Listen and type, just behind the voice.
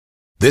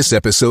This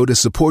episode is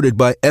supported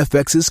by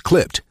FX's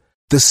Clipped,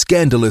 the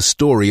scandalous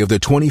story of the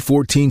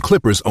 2014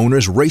 Clippers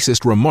owner's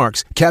racist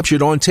remarks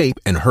captured on tape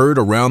and heard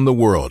around the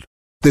world.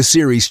 The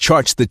series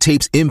charts the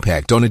tape's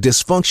impact on a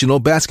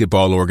dysfunctional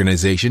basketball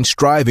organization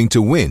striving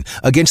to win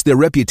against their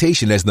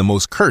reputation as the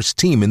most cursed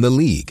team in the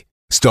league.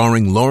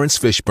 Starring Lawrence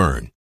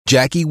Fishburne,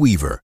 Jackie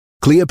Weaver,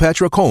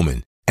 Cleopatra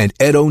Coleman, and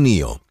Ed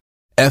O'Neill.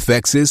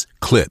 FX's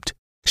Clipped,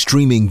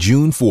 streaming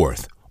June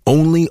 4th,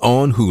 only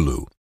on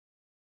Hulu.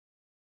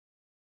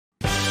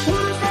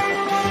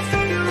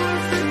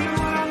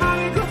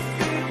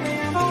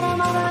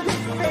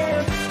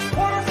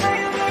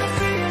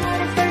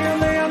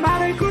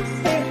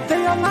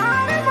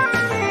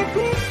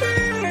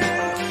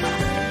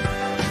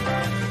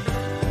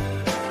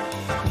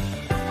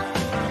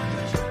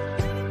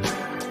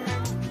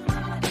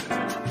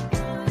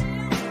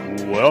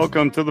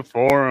 Welcome to the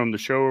Forum, the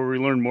show where we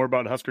learn more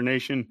about Husker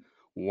Nation,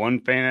 one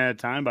fan at a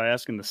time, by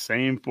asking the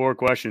same four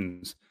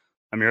questions.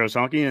 I'm your host,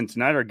 Honky, and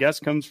tonight our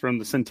guest comes from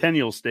the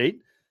Centennial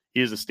State.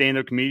 He is a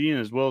stand-up comedian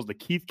as well as the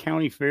Keith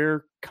County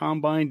Fair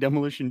Combine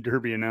Demolition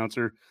Derby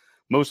announcer.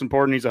 Most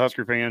important, he's a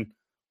Husker fan.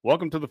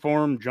 Welcome to the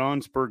Forum,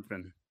 Jon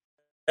Spurgfin.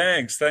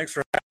 Thanks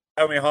for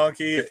having me,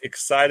 Honky.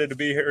 Excited to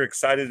be here,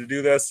 excited to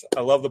do this.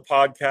 I love the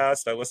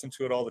podcast. I listen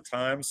to it all the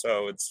time,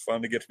 so it's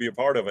fun to get to be a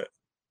part of it.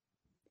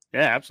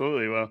 Yeah,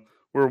 absolutely. Well,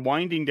 we're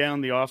winding down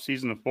the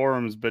off-season of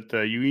forums, but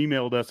you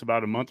emailed us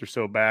about a month or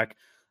so back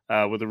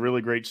with a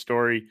really great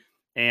story,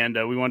 and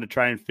we wanted to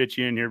try and fit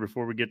you in here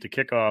before we get to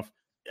kickoff.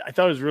 I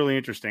thought it was really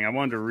interesting. I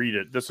wanted to read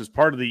it. This is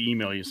part of the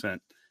email you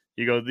sent.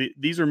 You go,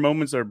 these are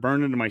moments that are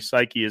burned into my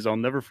psyche as I'll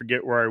never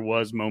forget where I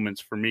was moments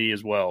for me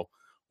as well.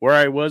 Where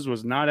I was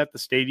not at the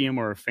stadium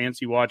or a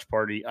fancy watch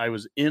party. I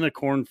was in a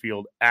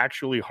cornfield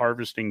actually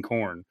harvesting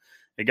corn.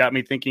 It got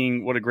me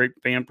thinking, what a great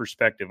fan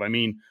perspective. I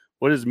mean,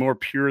 what is more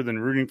pure than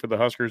rooting for the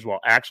Huskers while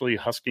actually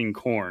husking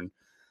corn?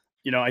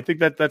 You know, I think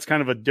that's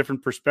kind of a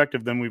different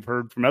perspective than we've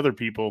heard from other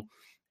people,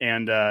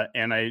 and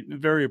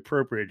very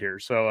appropriate here.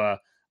 So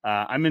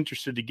I'm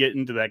interested to get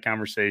into that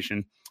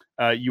conversation.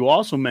 You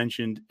also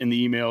mentioned in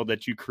the email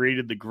that you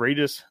created the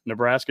greatest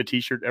Nebraska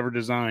T-shirt ever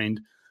designed.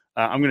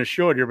 I'm going to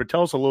show it here, but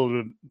tell us a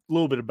little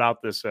bit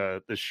about this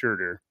shirt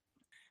here.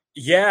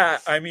 Yeah,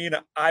 I mean,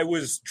 I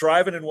was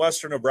driving in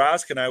western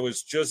Nebraska, and I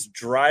was just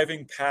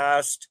driving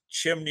past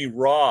Chimney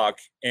Rock,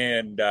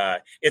 and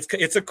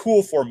it's a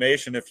cool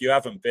formation. If you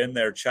haven't been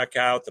there, check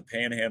out the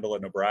Panhandle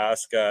of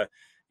Nebraska.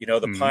 You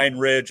know, the Pine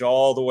Ridge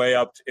all the way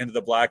up into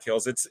the Black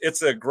Hills.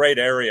 It's a great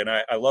area, and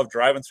I love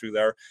driving through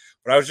there.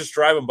 But I was just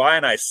driving by,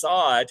 and I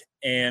saw it,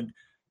 and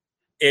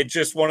it's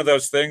just one of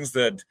those things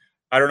that,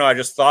 I don't know, I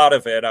just thought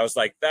of it. I was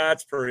like,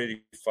 that's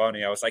pretty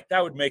funny. I was like,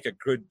 that would make a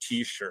good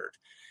T-shirt.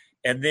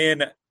 And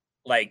then,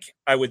 like,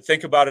 I would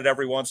think about it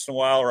every once in a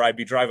while, or I'd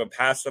be driving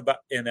past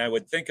and I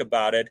would think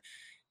about it.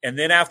 And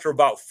then after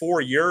about 4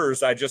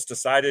 years, I just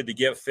decided to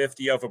get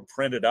 50 of them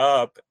printed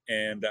up.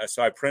 And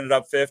so I printed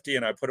up 50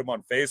 and I put them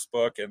on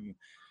Facebook, and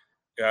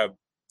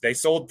they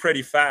sold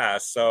pretty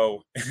fast.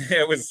 So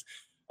it was,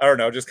 I don't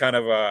know, just kind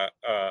of a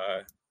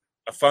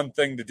fun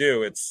thing to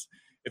do. It's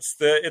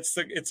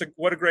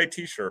what a great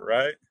T-shirt,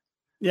 right?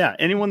 Yeah.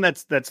 Anyone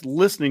that's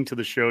listening to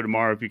the show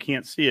tomorrow, if you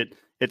can't see it,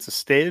 it's a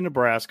state of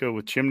Nebraska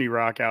with Chimney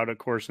Rock out, of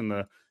course, in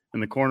the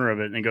corner of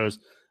it. And it goes,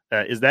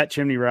 is that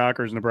Chimney Rock,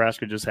 or is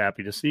Nebraska just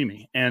happy to see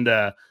me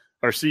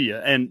or see you?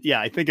 And yeah,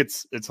 I think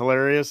it's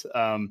hilarious.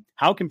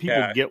 How can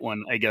people get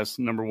one? I guess,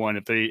 number one,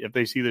 if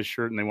they see this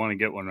shirt and they want to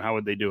get one, how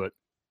would they do it?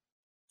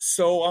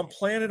 So I'm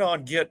planning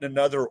on getting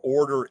another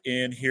order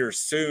in here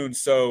soon.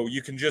 So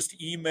you can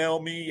just email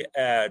me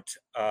at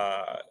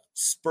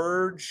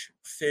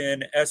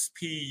Spurgfin,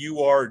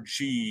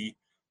 SPURGFIN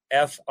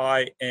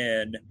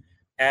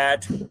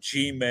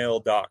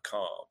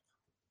 @gmail.com.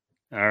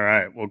 All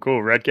right. Well,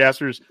 cool.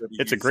 Redcasters,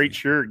 it's a great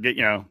shirt.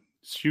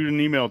 Shoot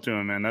an email to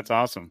him, man. That's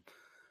awesome.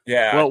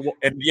 Yeah. Well,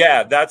 and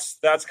yeah, that's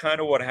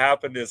kind of what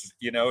happened is,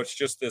 it's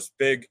just this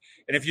big,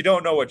 and if you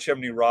don't know what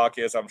Chimney Rock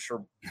is, I'm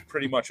sure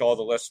pretty much all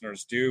the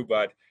listeners do,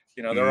 but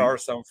there are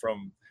some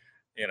from,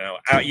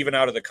 even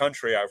out of the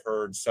country, I've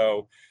heard.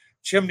 So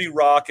Chimney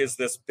Rock is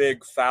this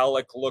big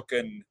phallic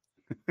looking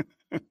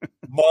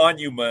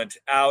monument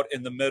out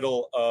in the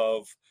middle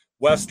of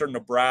western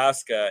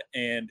Nebraska,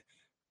 and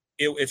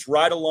it's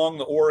right along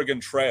the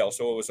Oregon Trail.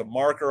 So it was a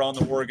marker on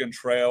the Oregon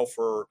Trail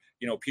for,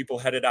 people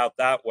headed out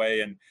that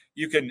way. And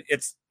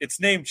it's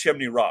named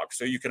Chimney Rock.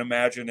 So you can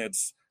imagine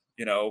it's,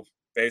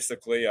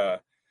 basically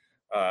a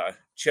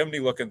chimney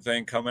looking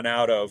thing coming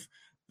out of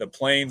the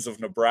plains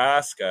of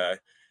Nebraska.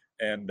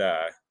 And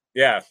I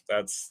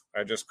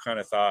just kind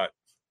of thought,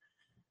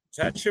 is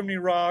that Chimney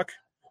Rock,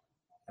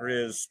 or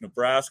is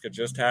Nebraska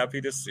just happy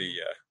to see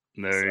you?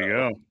 There you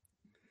go.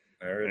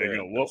 There it is.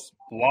 Well,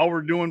 while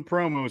we're doing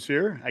promos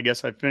here, I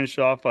guess I finished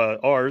off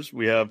ours.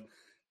 We have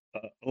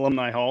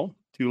Alumni Hall,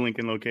 2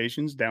 Lincoln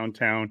locations,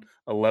 downtown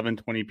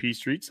 1120 P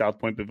Street, South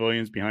Point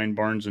Pavilions behind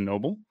Barnes &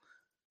 Noble.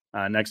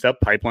 Next up,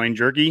 Pipeline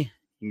Jerky.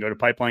 You can go to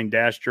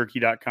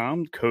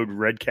pipeline-jerky.com. Code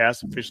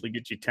REDCAST officially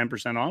gets you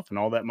 10% off, and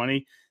all that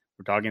money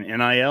We're talking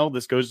NIL.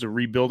 This goes to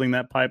rebuilding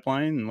that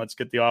pipeline, and let's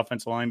get the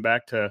offensive line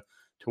back to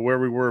where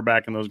we were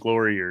back in those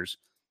glory years.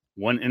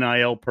 One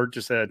NIL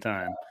purchase at a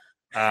time.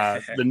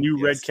 The new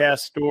Yes. Redcast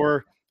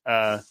store,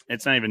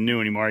 it's not even new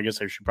anymore. I guess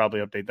I should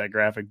probably update that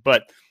graphic.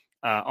 But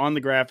on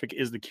the graphic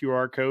is the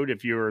QR code.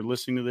 If you're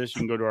listening to this, you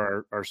can go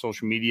to our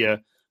social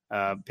media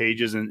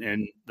pages,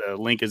 and the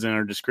link is in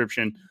our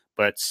description.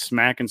 But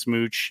Smack and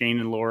Smooch, Shane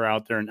and Laura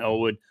out there in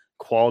Elwood,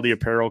 quality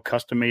apparel,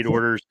 custom-made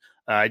orders.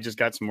 I just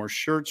got some more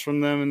shirts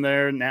from them in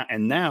there now.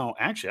 And now,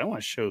 actually, I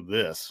want to show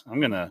this. I'm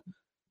gonna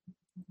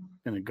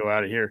go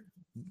out of here.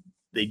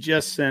 They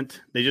just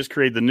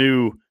created the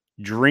new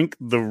Drink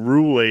the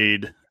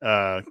Roulade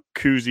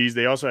koozies.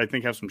 They also, I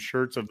think, have some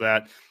shirts of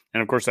that.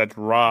 And of course, that's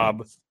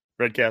Rob,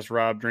 Redcast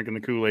Rob, drinking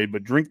the Kool-Aid,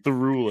 but Drink the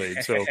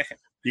Roulade. So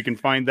you can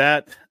find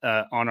that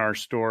on our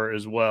store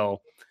as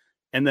well.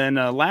 And then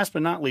last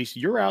but not least,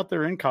 you're out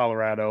there in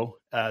Colorado.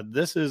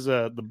 This is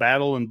the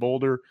Battle in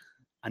Boulder.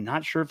 I'm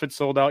not sure if it's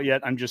sold out yet.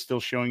 I'm just still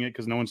showing it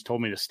because no one's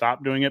told me to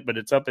stop doing it, but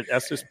it's up at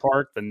Estes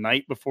Park the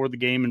night before the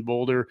game in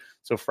Boulder.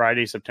 So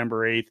Friday,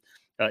 September 8th.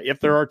 If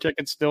there are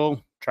tickets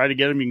still, try to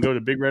get them. You can go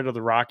to Big Red of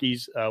the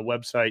Rockies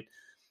website,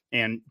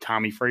 and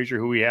Tommy Frazier,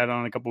 who we had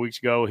on a couple weeks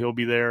ago, he'll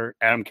be there.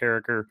 Adam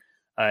Carricker.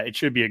 It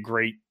should be a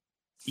great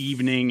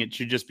evening. It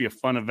should just be a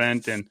fun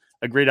event and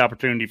a great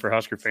opportunity for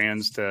Husker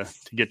fans to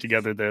get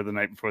together there the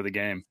night before the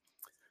game.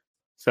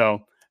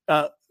 So,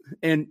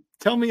 and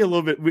tell me a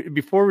little bit,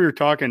 before we were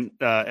talking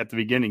at the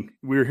beginning,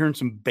 we were hearing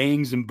some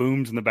bangs and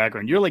booms in the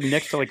background. You're like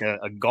next to like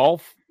a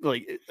golf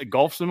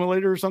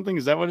simulator or something.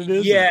 Is that what it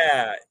is?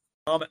 Yeah.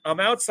 I'm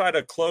outside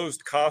a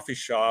closed coffee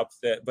shop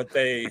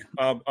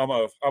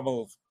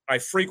I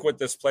frequent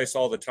this place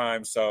all the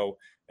time. So,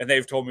 and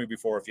they've told me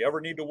before, if you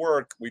ever need to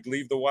work, we'd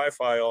leave the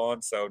Wi-Fi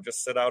on. So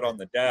just sit out on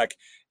the deck.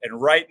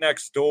 And right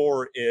next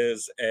door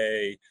is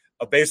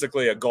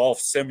basically a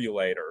golf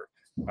simulator.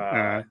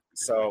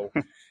 So,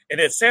 and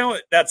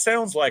that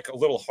sounds like a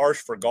little harsh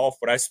for golf,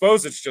 but I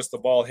suppose it's just the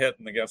ball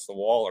hitting against the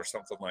wall or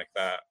something like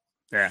that.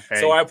 Yeah.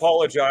 Hey. So I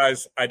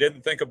apologize. I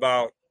didn't think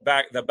about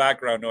the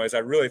background noise. I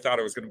really thought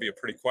it was going to be a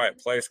pretty quiet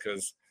place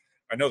because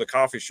I know the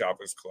coffee shop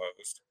is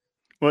closed.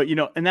 Well,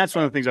 and that's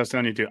one of the things I was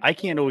telling you too. I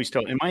can't always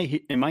tell in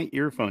my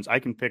earphones. I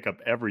can pick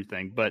up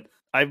everything, but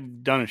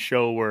I've done a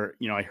show where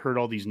I heard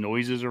all these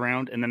noises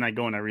around, and then I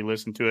go and I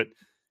re-listen to it,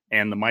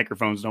 and the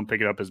microphones don't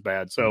pick it up as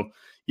bad. So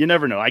you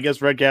never know. I guess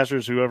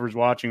Redcasters, whoever's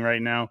watching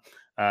right now,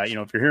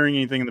 if you're hearing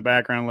anything in the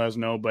background, let us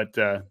know. But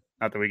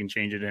not that we can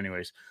change it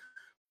anyways.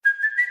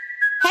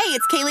 Hey,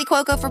 it's Kaylee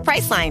Cuoco for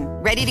Priceline.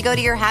 Ready to go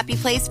to your happy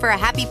place for a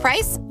happy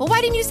price? Well,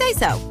 why didn't you say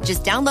so?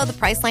 Just download the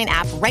Priceline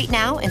app right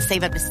now and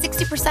save up to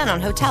 60%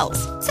 on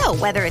hotels. So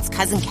whether it's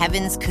Cousin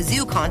Kevin's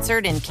Kazoo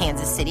Concert in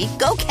Kansas City,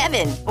 go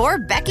Kevin, or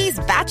Becky's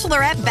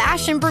Bachelorette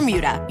Bash in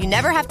Bermuda, you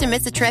never have to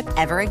miss a trip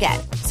ever again.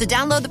 So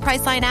download the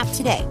Priceline app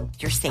today.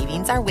 Your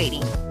savings are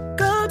waiting.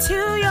 Go to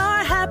your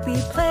happy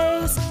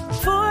place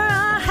for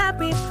a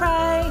happy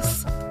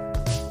price.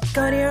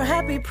 Go to your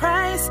happy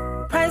price,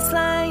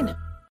 Priceline.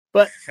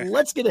 But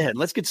let's get ahead.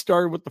 Let's get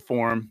started with the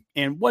forum.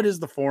 And what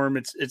is the forum?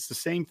 It's the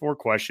same 4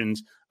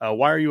 questions.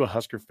 Why are you a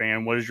Husker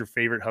fan? What is your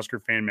favorite Husker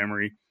fan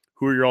memory?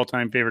 Who are your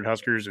all-time favorite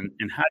Huskers? And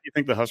how do you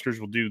think the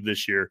Huskers will do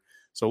this year?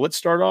 So let's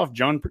start off,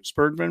 Jon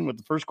Spurgfin, with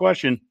the first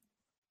question.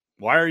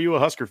 Why are you a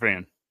Husker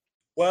fan?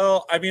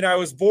 Well, I mean, I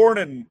was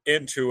born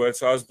into it.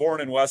 So I was born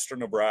in Western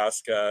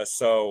Nebraska.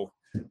 So,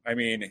 I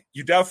mean,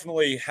 you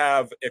definitely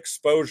have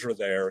exposure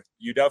there.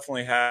 You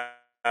definitely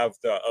have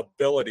the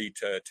ability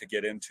to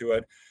get into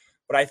it.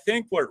 But I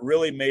think what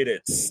really made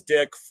it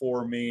stick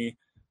for me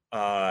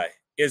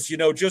is,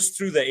 just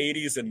through the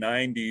 80s and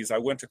 90s, I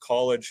went to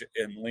college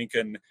in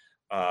Lincoln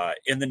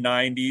in the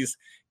 90s,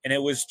 and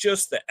it was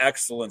just the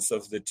excellence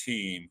of the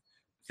team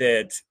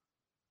that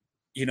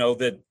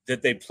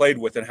they played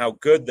with and how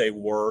good they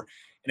were.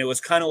 And it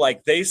was kind of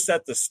like they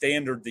set the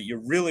standard that you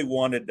really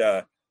wanted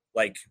to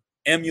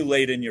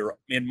emulate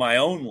in my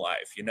own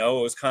life. It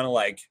was kind of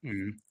like,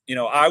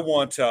 I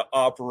want to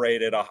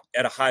operate at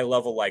a high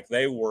level like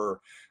they were.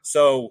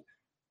 So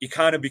you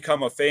kind of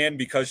become a fan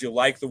because you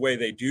like the way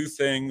they do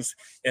things.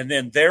 And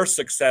then their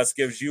success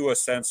gives you a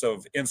sense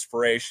of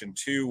inspiration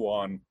too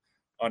on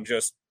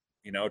just,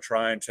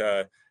 trying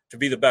to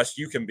be the best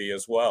you can be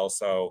as well.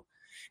 So,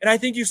 and I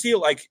think you see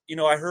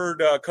it I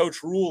heard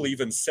Coach Rule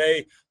even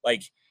say,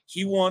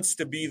 he wants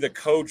to be the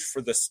coach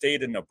for the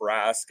state of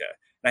Nebraska.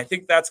 And I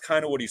think that's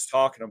kind of what he's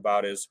talking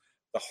about is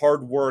the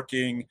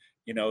hardworking,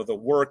 the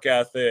work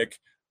ethic,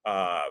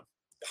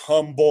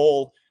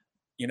 humble,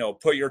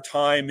 put your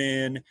time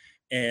in.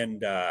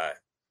 And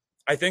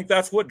I think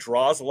that's what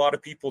draws a lot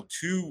of people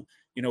to,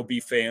 be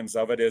fans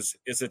of it is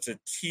it's a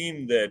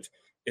team that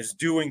is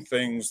doing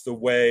things the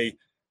way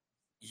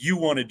you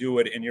want to do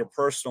it in your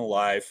personal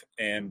life.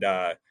 And,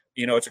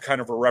 it's a kind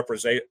of a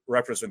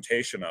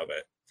representation of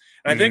it.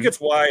 And I think it's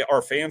why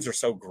our fans are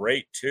so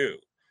great too,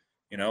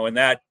 and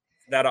that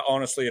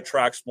honestly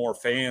attracts more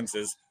fans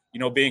is,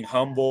 being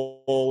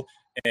humble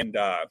and,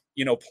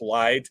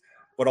 polite,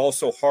 but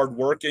also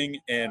hardworking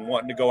and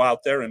wanting to go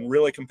out there and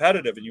really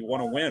competitive, and you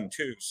want to win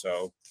too.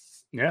 So,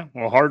 Yeah,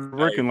 well, hard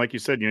working, like you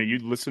said. You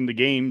listen to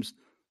games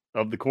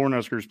of the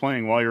Cornhuskers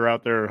playing while you're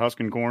out there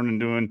husking corn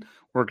and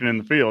working in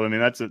the field. I mean,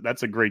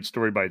 that's a great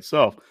story by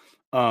itself.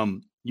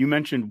 You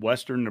mentioned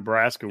Western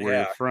Nebraska,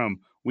 where you're from.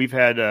 We've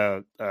had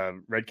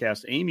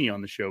Redcast Amy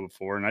on the show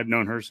before, and I've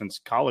known her since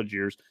college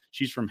years.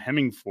 She's from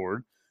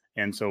Hemmingford,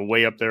 and so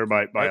way up there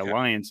by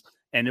Alliance.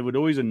 And it would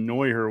always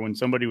annoy her when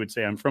somebody would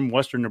say, "I'm from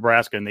Western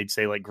Nebraska," and they'd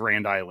say like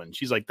Grand Island.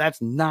 She's like,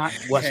 "That's not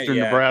Western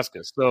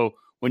Nebraska." So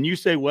when you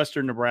say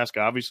Western Nebraska,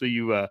 obviously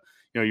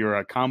you're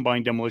a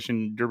combine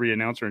demolition derby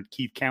announcer in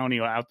Keith County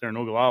out there in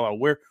Ogallala.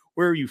 Where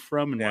are you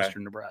from in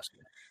Western Nebraska?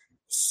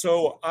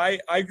 So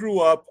I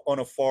grew up on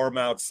a farm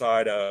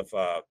outside of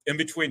in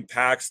between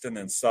Paxton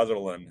and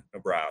Sutherland,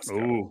 Nebraska.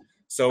 Ooh.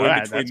 So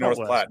in between North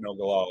Platte and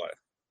Ogallala.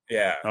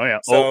 Yeah. Oh yeah.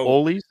 So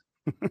Ole's?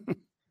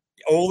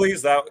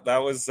 Ole's, that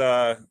was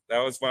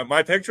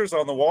my pictures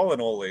on the wall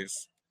in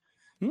Ole's.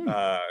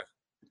 We're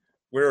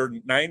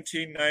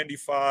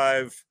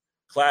 1995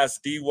 Class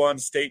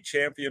D1 state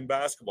champion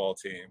basketball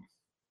team.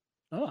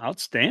 Oh,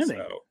 outstanding.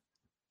 So,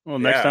 well,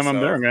 next time I'm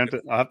there,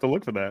 I'll have to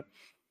look for that.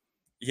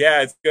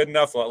 Yeah, it's good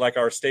enough. Like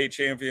our state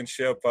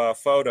championship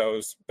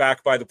photos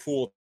back by the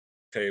pool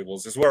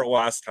tables is where it was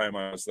last time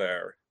I was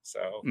there.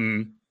 So,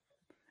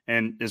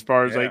 and as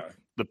far as like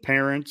the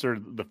parents or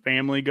the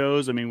family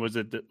goes, I mean, was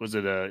it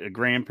a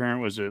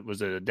grandparent? Was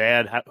it a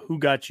dad? Who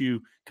got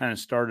you kind of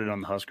started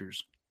on the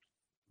Huskers?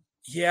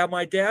 Yeah,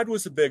 my dad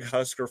was a big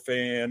Husker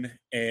fan,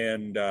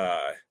 and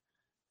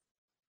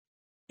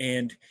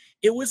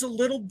it was a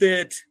little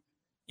bit,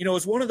 it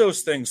was one of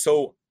those things.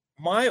 So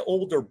my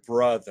older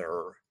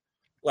brother,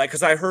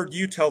 because I heard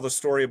you tell the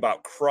story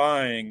about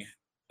crying.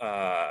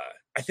 I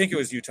think it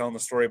was you telling the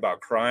story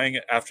about crying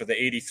after the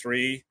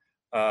 '83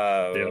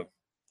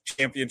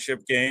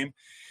 championship game.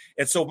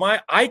 And so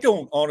I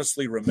don't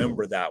honestly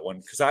remember that one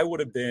because I would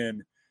have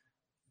been,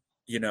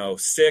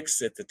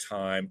 6 at the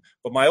time.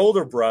 But my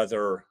older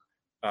brother,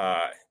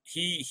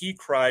 he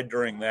cried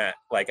during that,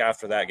 like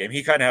after that game.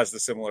 He kind of has the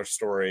similar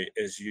story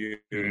as you,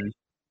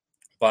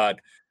 but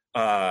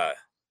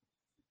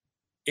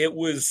it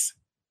was,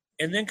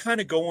 and then kind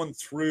of going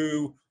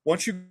through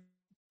once you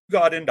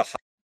got into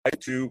high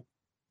school,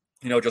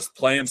 just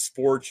playing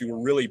sports, you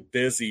were really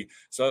busy,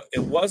 so it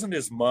wasn't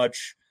as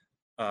much,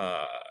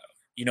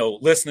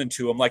 listening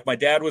to him. Like my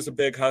dad was a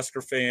big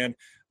Husker fan,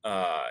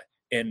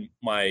 and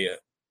my,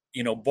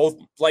 both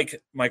like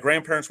my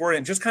grandparents were,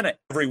 and just kind of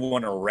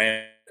everyone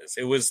around.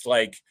 It was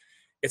like,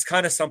 it's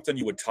kind of something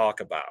you would talk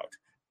about.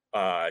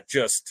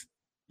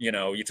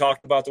 You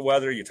talked about the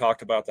weather, you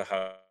talked about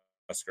the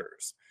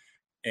Huskers.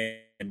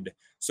 And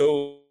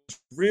so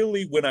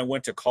really when I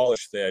went to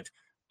college that,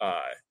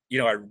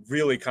 I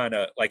really kind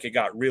of like, it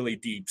got really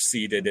deep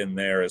seated in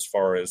there as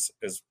far as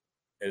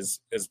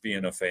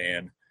being a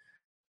fan.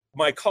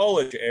 My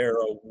college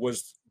era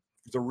was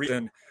the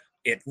reason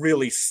it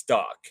really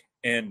stuck.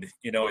 And,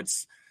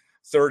 it's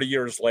 30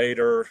 years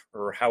later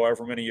or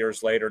however many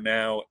years later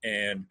now,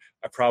 and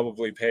I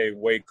probably pay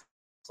way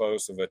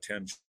close of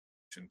attention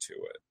to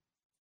it.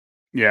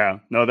 Yeah,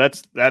 no,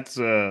 that's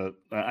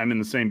I'm in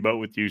the same boat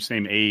with you,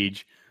 same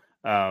age,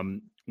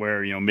 where,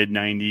 mid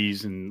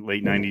 90s and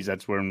late 90s,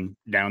 that's when I'm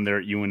down there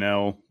at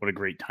UNL. What a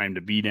great time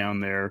to be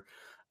down there.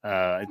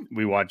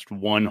 We watched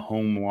one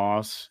home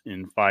loss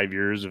in 5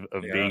 years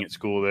of being at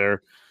school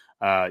there.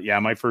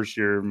 My first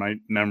year, my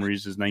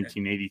memories is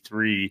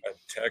 1983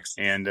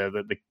 and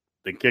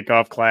the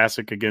kickoff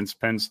classic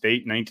against Penn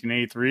State in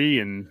 1983.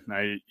 And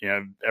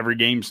every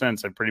game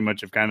since I pretty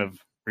much have kind of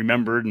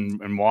remembered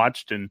and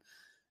watched and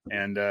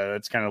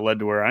that's kind of led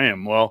to where I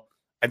am. Well,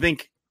 I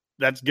think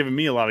that's given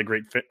me a lot of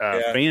great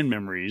fan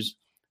memories.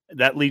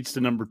 That leads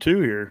to number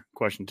 2 here.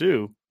 Question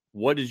 2,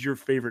 what is your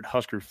favorite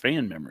Husker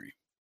fan memory?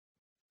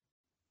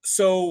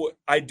 So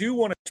I do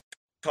want to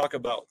talk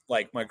about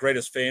like my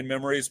greatest fan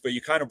memories, but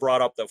you kind of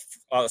brought up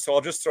so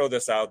I'll just throw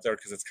this out there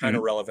because it's kind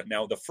of relevant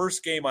now. The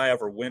first game I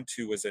ever went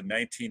to was in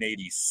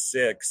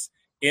 1986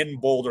 in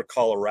Boulder,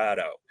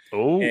 Colorado.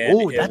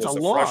 That's a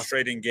loss.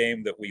 Frustrating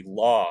game that we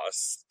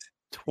lost.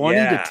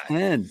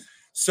 20-10.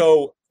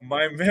 So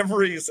my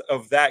memories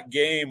of that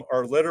game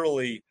are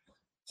literally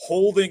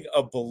holding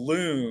a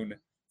balloon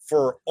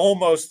for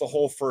almost the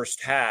whole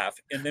first half.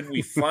 And then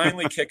we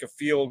finally kick a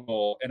field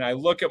goal. And I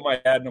look at my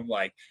dad and I'm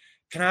like,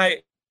 can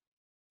I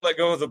let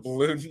go of the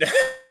balloon now?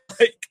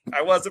 Like,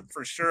 I wasn't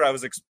for sure. I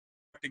was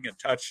expecting a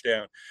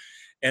touchdown.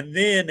 And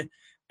then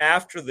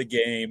after the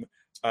game,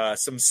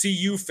 some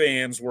CU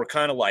fans were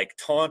kind of like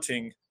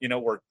taunting,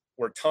 we're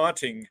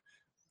taunting,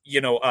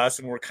 us.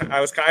 And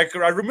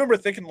I remember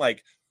thinking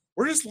like,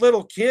 we're just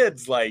little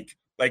kids. Like,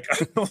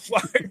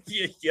 why are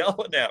you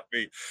yelling at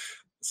me?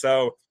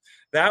 So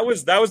that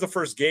was the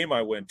first game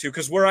I went to,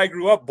 because where I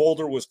grew up,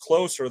 Boulder was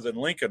closer than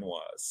Lincoln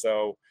was.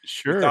 So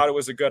I thought it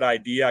was a good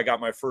idea. I got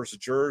my first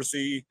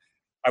jersey.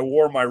 I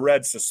wore my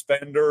red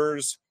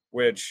suspenders,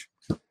 which,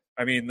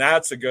 I mean,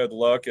 that's a good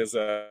look as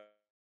a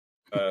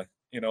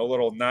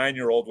little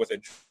 9-year-old with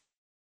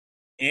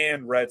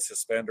and red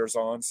suspenders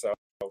on. So,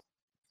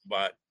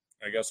 but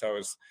I guess I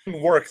was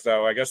didn't work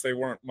though. I guess they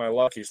weren't my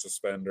lucky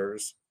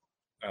suspenders.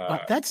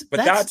 That's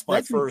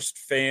my first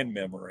fan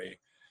memory.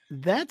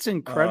 That's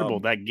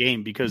incredible, that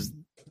game, because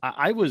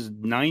I was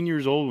 9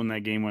 years old when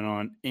that game went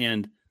on,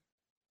 and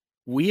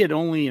we had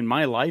only in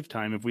my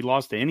lifetime, if we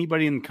lost to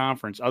anybody in the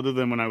conference, other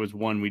than when I was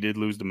 1, we did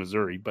lose to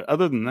Missouri. But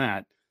other than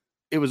that,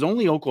 it was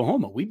only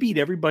Oklahoma. We beat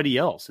everybody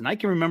else. And I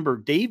can remember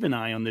Dave and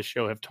I on this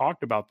show have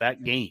talked about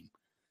that game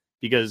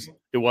because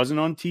it wasn't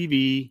on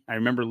TV. I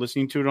remember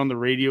listening to it on the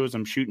radio as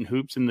I'm shooting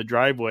hoops in the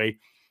driveway.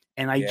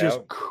 And I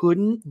just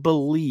couldn't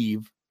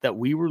believe that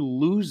we were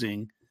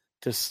losing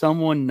to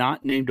someone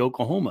not named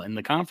Oklahoma in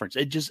the conference.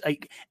 It just,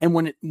 and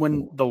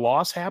when the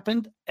loss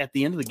happened at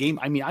the end of the game,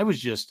 I mean, I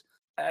was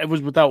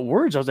without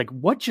words. I was like,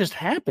 what just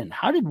happened?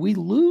 How did we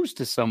lose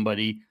to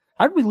somebody?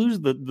 How did we lose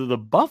the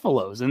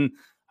Buffaloes? And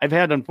I've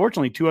had,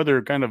 unfortunately, 2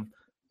 other kind of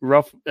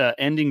rough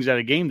endings at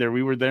a game there.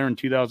 We were there in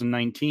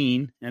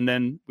 2019, and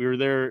then we were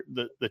there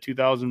the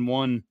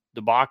 2001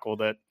 debacle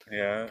that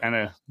kind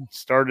of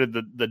started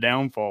the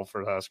downfall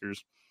for the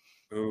Huskers.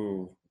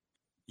 Ooh.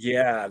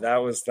 Yeah, that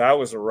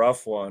was a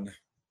rough one.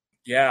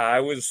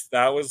 Yeah,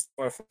 that was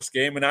my first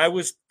game, and I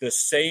was the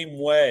same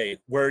way,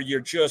 where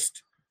you're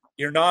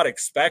not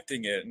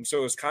expecting it, and so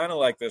it was kind of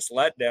like this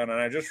letdown. And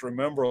I just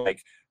remember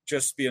like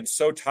just being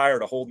so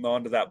tired of holding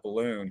on to that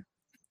balloon,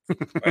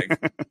 like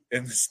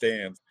in the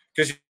stands,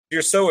 because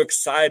you're so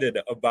excited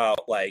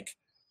about like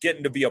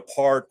getting to be a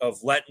part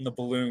of letting the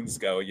balloons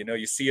go. You know,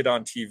 you see it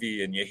on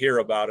TV and you hear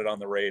about it on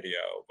the radio.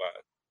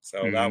 But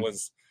so that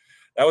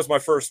was my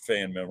first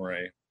fan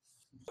memory.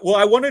 Well,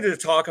 I wanted to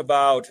talk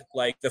about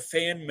like the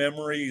fan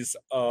memories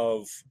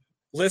of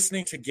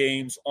listening to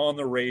games on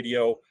the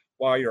radio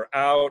while you're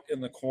out in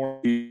the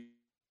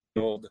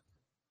cornfield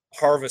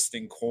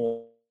harvesting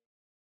corn.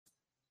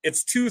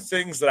 It's 2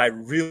 things that I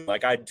really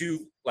like. I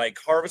do like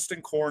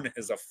harvesting corn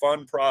is a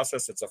fun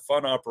process. It's a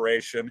fun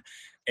operation.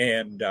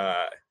 And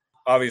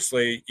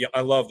obviously,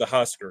 I love the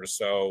Huskers.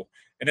 So,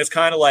 and it's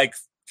kind of like,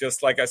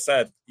 just like I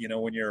said, you know,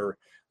 when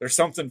there's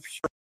something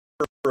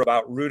pure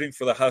about rooting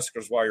for the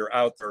Huskers while you're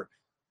out there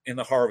in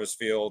the harvest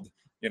field,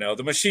 you know,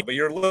 the machine, but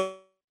you're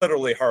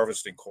literally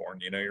harvesting corn.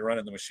 You know, you're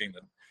running the machine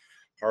and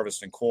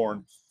harvesting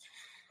corn.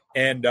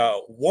 And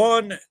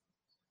one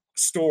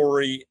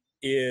story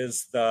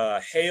is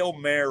the Hail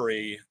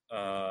Mary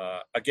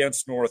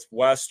against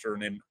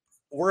Northwestern, and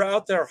we're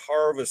out there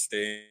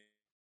harvesting,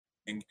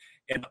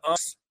 and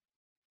us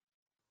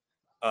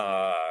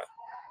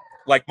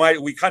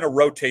we kind of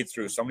rotate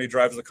through. Somebody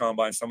drives the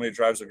combine, somebody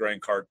drives the grain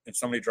cart, and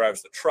somebody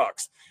drives the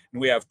trucks. And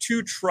we have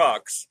 2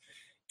 trucks,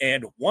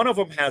 and one of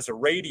them has a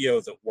radio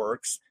that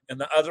works, and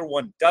the other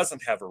one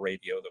doesn't have a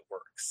radio that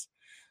works.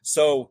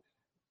 So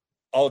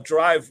I'll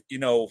drive, you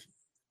know,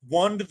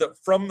 one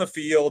from the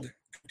field,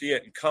 empty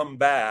it, and come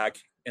back,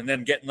 and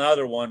then get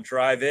another one,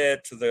 drive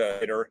it to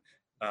the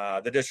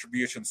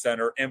distribution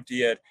center,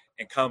 empty it,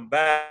 and come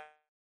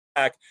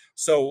back.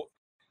 So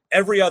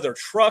every other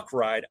truck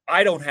ride,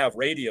 I don't have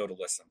radio to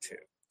listen to.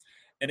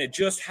 And it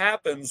just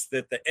happens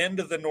that the end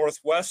of the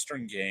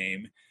Northwestern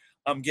game,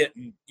 I'm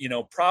getting, you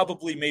know,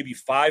 probably maybe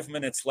 5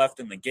 minutes left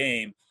in the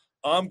game.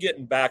 I'm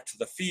getting back to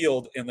the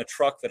field in the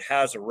truck that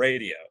has a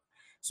radio.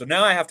 So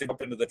now I have to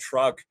jump into the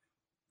truck.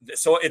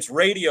 So it's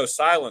radio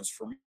silence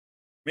for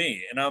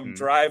me. And I'm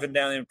driving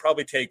down, and it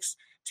probably takes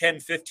 10,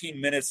 15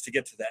 minutes to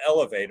get to the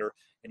elevator.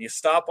 And you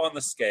stop on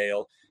the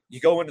scale, you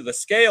go into the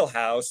scale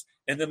house,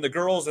 and then the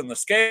girls in the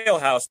scale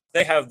house,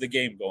 they have the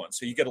game going.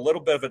 So you get a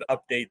little bit of an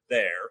update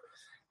there.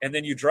 And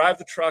then you drive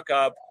the truck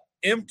up,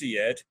 empty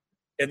it,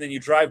 and then you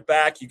drive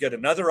back. You get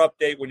another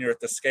update when you're at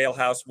the scale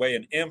house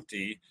weighing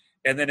empty,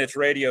 and then it's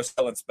radio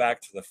silence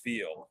back to the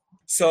field.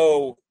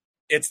 So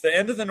it's the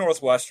end of the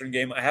Northwestern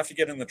game. I have to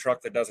get in the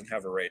truck that doesn't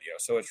have a radio.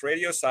 So it's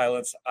radio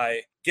silence.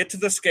 I get to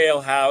the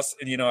scale house,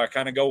 and, you know, I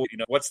kind of go, you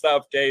know, what's the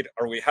update?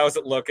 How's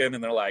it looking?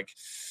 And they're like,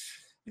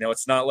 you know,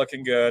 it's not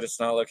looking good. It's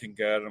not looking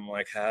good. And I'm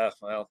like,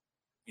 well,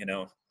 you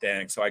know,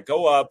 dang. So I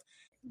go up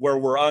where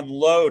we're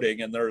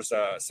unloading, and there's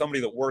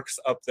somebody that works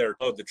up there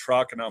to load the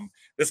truck. And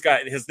this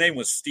guy, his name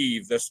was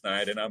Steve this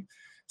night. And I'm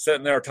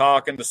sitting there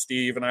talking to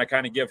Steve, and I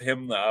kind of give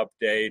him the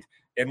update.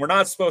 And we're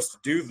not supposed to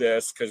do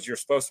this because you're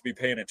supposed to be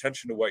paying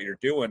attention to what you're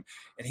doing.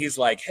 And he's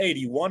like, hey,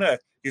 you want to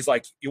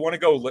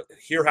go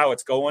hear how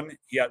it's going?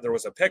 Yeah, there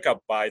was a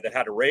pickup by that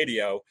had a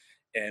radio.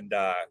 And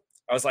I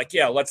was like,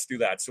 yeah, let's do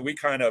that. So we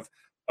kind of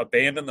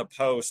abandon the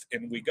post,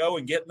 and we go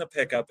and get in the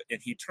pickup,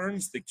 and he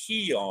turns the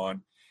key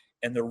on,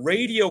 and the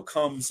radio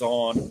comes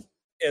on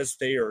as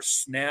they are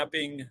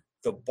snapping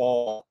the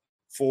ball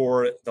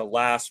for the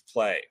last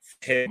play,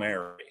 Hail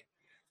Mary.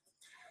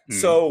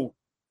 So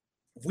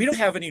we don't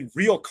have any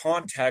real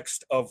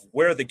context of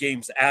where the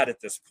game's at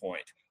this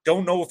point.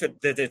 Don't know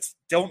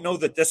don't know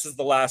that this is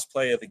the last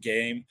play of the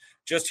game.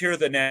 Just hear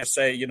the announcer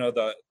say, you know,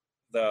 the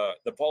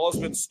ball has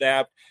been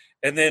snapped,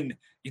 and then,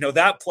 you know,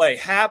 that play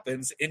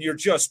happens, and you're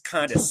just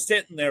kind of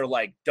sitting there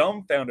like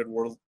dumbfounded.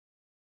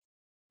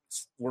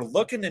 We're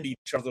looking at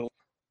each other.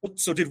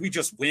 So did we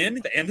just win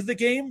at the end of the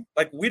game?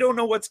 Like, we don't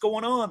know what's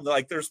going on.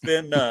 Like, there's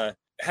been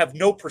have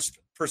no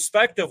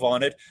perspective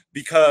on it,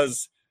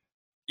 because,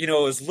 you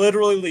know, it was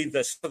literally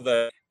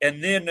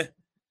and then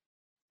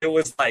it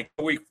was like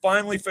we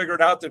finally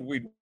figured out that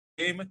we'd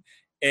game,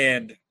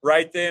 and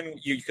right then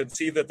you could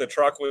see that the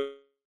truck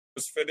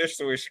was finished,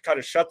 so we kind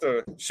of shut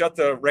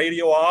the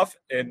radio off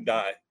and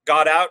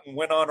got out and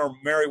went on our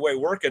merry way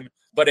working.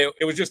 But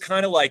it was just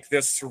kind of like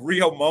this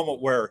surreal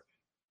moment where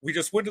we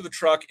just went to the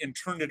truck and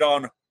turned it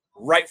on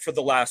right for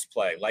the last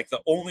play, like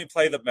the only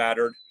play that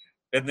mattered,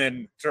 and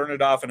then turned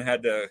it off and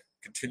had to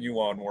continue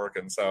on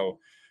working. So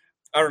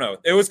I don't know.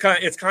 It's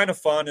kind of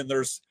fun, and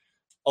there's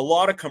a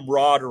lot of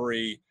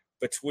camaraderie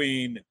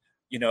between,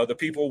 the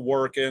people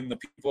working, the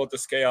people at the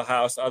scale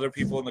house, other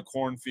people in the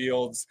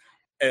cornfields,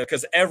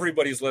 because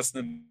everybody's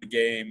listening to the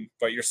game,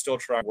 but you're still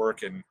trying to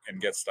work and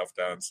get stuff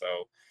done. So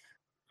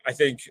I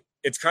think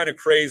it's kind of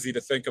crazy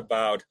to think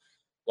about,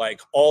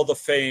 like, all the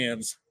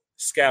fans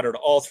scattered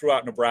all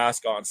throughout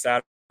Nebraska on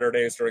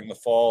Saturdays during the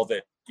fall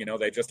that,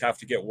 they just have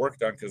to get work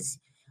done because,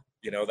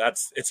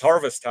 it's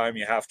harvest time.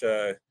 You have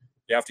to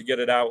get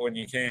it out when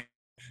you can.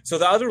 So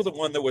the other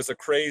one that was a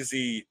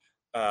crazy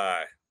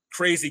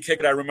kick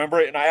that I remember,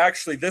 and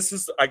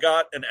I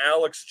got an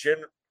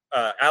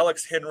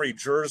Alex Henry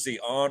jersey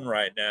on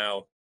right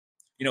now.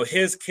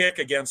 His kick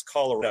against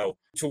Colorado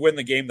to win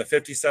the game, the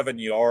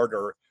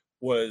 57-yarder,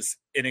 was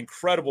an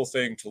incredible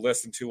thing to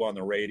listen to on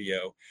the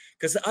radio.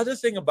 Because the other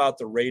thing about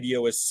the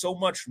radio is so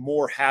much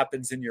more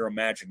happens in your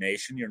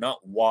imagination. You're not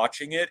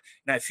watching it.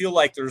 And I feel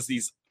like there's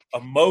these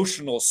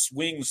emotional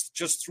swings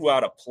just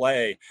throughout a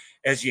play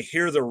as you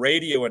hear the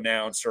radio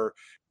announcer.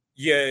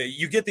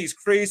 You get these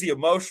crazy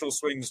emotional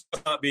swings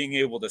not being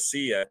able to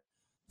see it.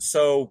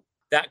 So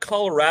that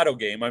Colorado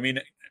game, I mean,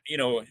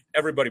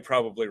 everybody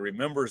probably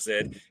remembers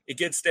it. It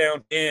gets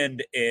down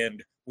end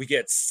and we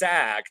get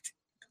sacked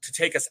to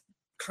take us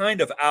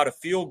kind of out of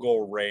field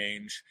goal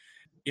range,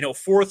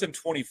 4th and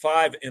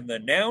 25, and the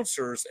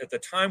announcers at the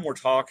time were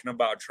talking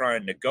about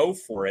trying to go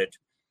for it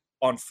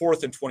on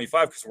 4th and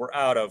 25 because we're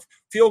out of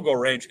field goal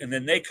range, and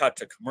then they cut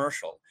to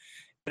commercial.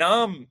 And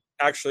I'm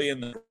actually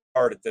in the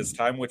part at this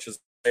time, which is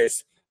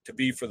nice to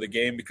be for the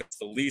game because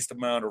the least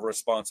amount of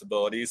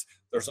responsibilities.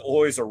 There's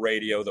always a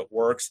radio that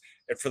works,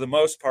 and for the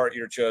most part,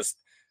 you're just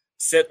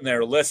sitting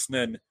there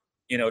listening,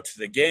 to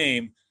the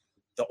game.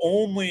 The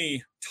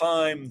only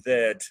time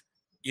that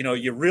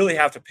you really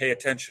have to pay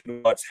attention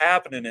to what's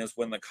happening is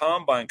when the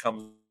combine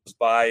comes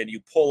by and you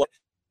pull it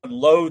and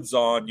loads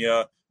on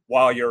you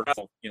while you're,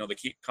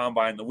 the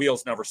combine, the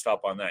wheels never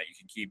stop on that.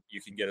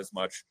 You can get as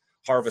much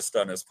harvest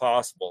done as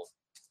possible.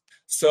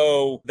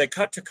 So they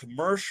cut to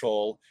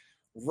commercial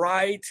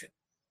right,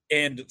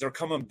 and they're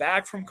coming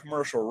back from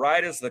commercial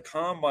right as the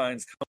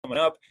combine's coming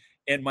up,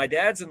 and my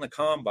dad's in the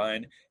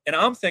combine, and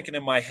I'm thinking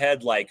in my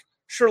head, like,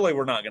 surely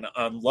we're not going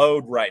to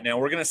unload right now.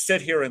 We're going to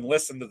sit here and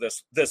listen to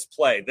this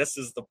play. This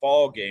is the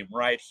ball game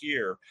right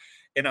here.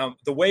 And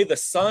the way the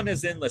sun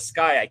is in the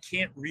sky, I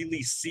can't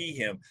really see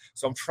him.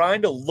 So I'm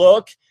trying to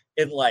look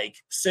and like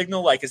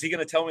signal, like, is he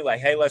going to tell me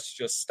like, hey, let's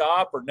just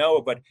stop or no?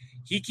 But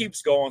he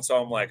keeps going.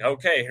 So I'm like,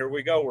 okay, here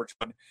we go. We're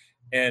done.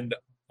 And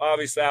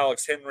obviously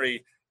Alex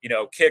Henry,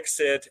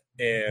 kicks it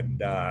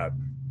and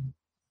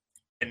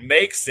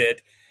makes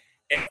it.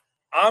 And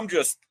I'm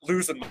just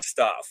losing my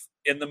stuff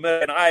in the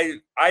middle, and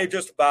I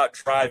just about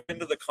drive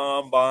into the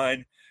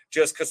combine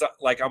just because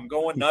I'm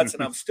going nuts,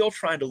 and I'm still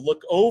trying to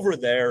look over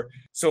there.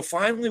 So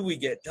finally we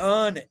get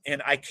done,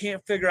 and I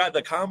can't figure out,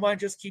 the combine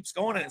just keeps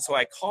going. And so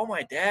I call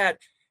my dad,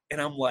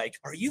 and I'm like,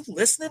 are you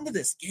listening to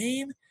this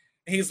game?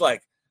 And he's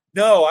like,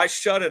 no, I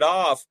shut it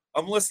off.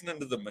 I'm listening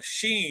to the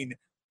machine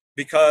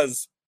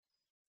because,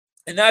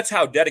 and that's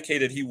how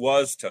dedicated he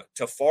was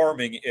to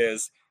farming,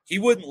 is he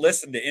wouldn't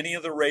listen to any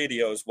of the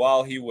radios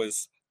while he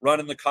was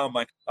running the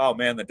combine. Oh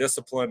man, the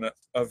discipline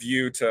of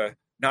you to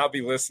not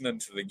be listening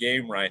to the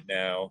game right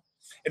now.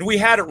 And we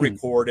had it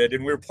recorded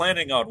and we were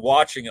planning on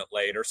watching it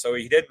later, so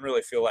he didn't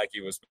really feel like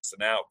he was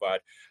missing out.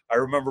 But I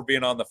remember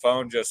being on the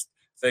phone just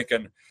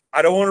thinking,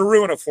 I don't want to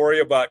ruin it for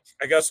you, but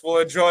I guess we'll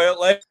enjoy it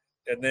later.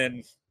 And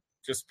then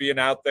just being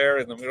out there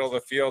in the middle of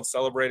the field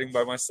celebrating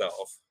by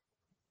myself.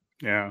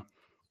 Yeah.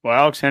 Well,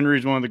 Alex Henry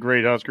is one of the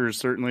great Huskers.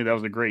 Certainly that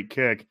was a great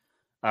kick.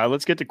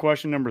 Let's get to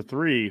question number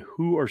 3.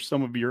 Who are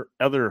some of your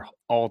other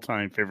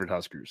all-time favorite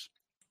Huskers?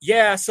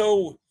 Yeah,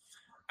 so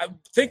I'm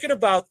thinking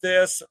about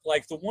this.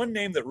 Like, the one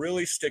name that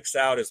really sticks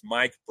out is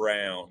Mike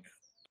Brown.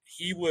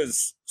 He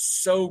was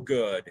so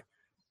good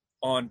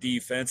on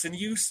defense. And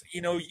you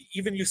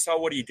saw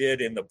what he did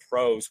in the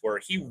pros, where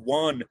he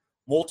won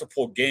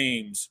multiple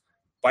games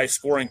by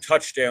scoring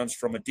touchdowns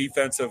from a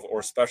defensive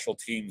or special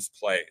teams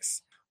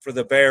plays. For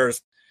the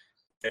Bears,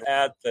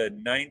 at the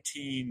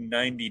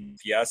 1990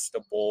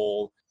 Fiesta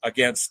Bowl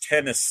against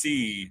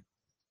Tennessee,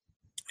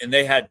 and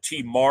they had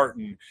T.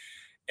 Martin,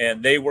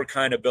 and they were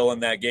kind of billing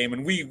that game,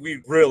 and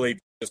we really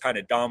just kind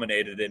of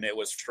dominated, and it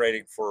was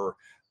frustrating for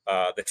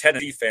the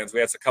Tennessee fans. We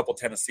had a couple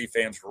Tennessee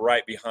fans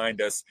right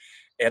behind us,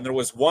 and there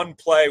was one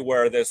play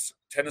where this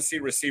Tennessee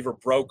receiver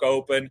broke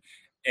open,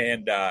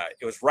 and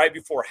it was right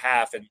before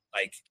half, and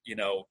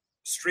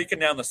streaking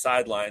down the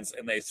sidelines,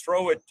 and they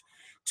throw it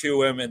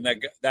to him, and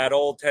that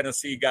old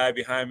Tennessee guy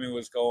behind me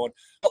was going,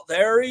 "Oh,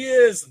 there he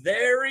is,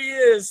 there he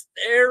is,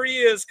 there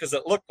he is," because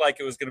it looked like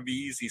it was going to be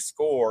easy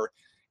score.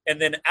 And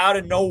then out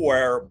of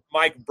nowhere,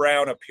 Mike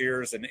Brown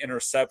appears and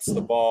intercepts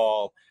the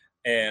ball.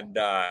 And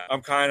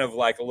I'm kind of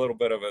like a little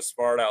bit of a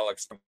smart aleck.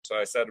 So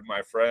I said to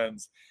my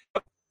friends,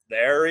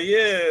 there he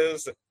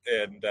is.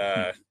 And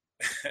that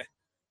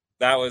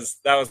was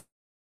my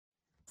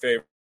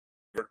favorite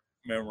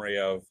memory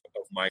of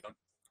Mike.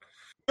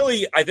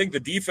 Really, I think the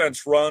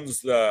defense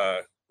runs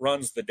the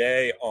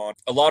day on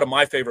a lot of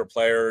my favorite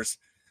players.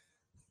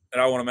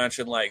 And I want to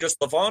mention, like,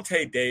 just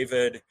Levante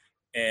David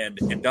and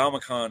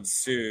Ndamukong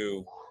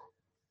Suh,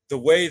 the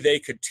way they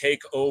could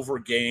take over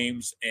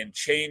games and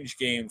change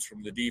games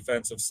from the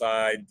defensive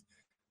side.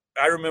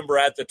 I remember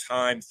at the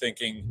time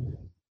thinking,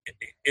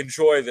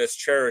 enjoy this,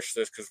 cherish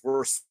this, because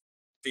we're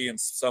seeing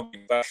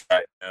something special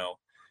right now.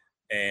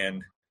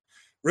 And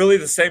really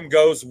the same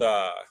goes with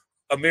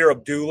Amir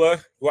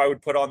Abdullah, who I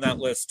would put on that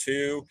list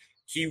too.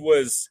 He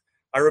was,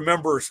 I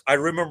remember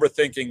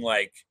thinking,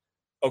 like,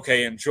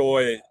 okay,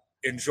 enjoy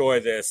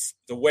this.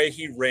 The way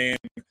he ran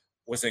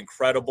was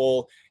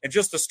incredible. And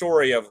just the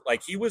story of,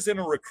 like, he was in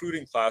a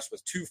recruiting class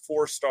with 2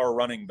 4-star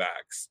running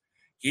backs.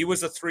 He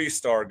was a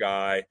 3-star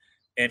guy,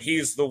 and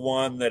he's the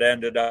one that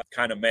ended up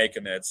kind of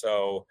making it.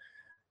 So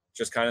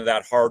just kind of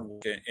that hard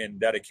work and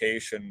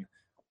dedication.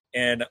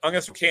 And I'm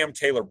going to throw Cam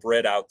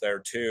Taylor-Britt out there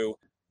too.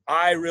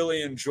 I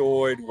really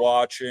enjoyed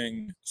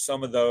watching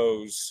some of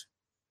those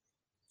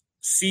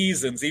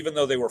seasons, even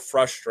though they were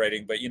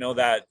frustrating. But, you know,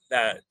 that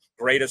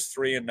greatest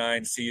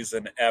 3-9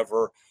 season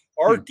ever,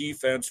 our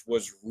defense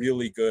was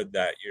really good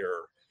that year.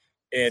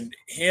 And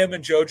him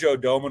and JoJo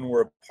Domann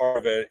were a part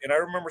of it. And I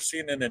remember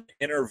seeing in an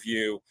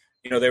interview,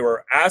 you know, they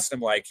were asking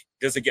him, like,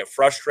 does it get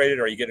frustrated?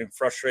 Are you getting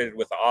frustrated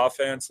with the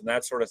offense and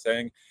that sort of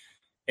thing?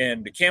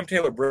 And Cam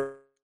Taylor-Britt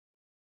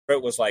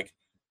was like,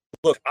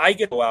 look, I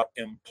get to go out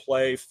and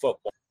play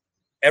football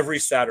every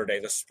Saturday,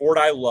 the sport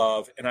I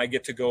love, and I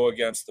get to go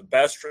against the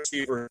best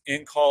receiver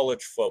in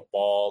college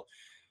football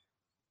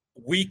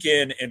week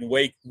in and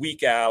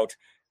week out.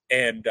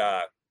 And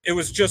it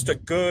was just a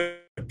good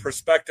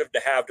perspective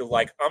to have, to,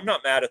 like, I'm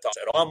not mad at that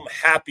at all. I'm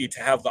happy to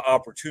have the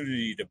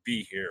opportunity to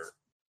be here.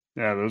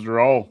 Yeah, those are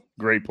all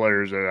great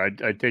players.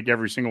 I take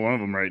every single one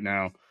of them right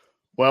now.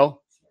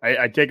 Well,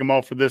 I take them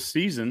all for this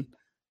season,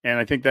 and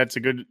I think that's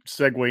a good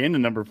segue into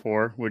number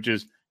 4, which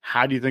is,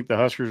 how do you think the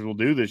Huskers will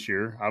do this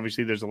year?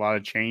 Obviously, there's a lot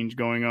of change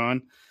going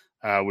on.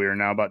 We are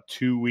now about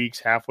 2 weeks,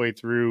 halfway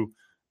through,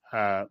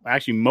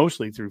 actually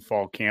mostly through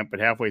fall camp, but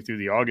halfway through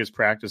the August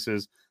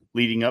practices,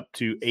 leading up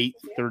to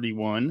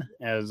 8/31,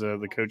 as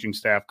the coaching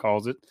staff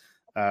calls it.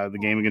 The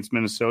game against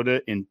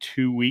Minnesota in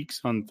 2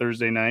 weeks on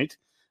Thursday night.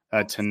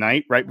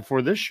 Tonight, right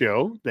before this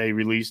show, they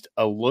released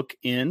a look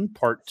in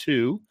part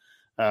 2.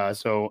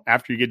 So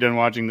after you get done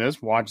watching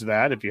this, watch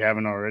that if you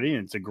haven't already.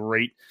 And it's a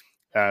great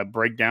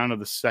breakdown of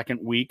the second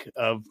week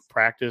of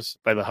practice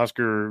by the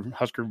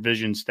Husker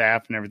Vision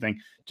staff and everything.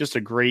 Just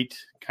a great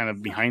kind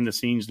of behind the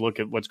scenes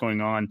look at what's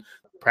going on,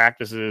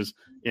 practices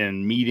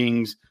and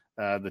meetings.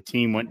 The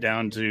team went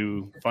down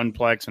to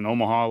Funplex in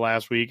Omaha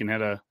last week and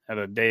had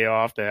a day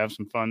off to have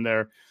some fun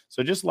there.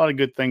 So just a lot of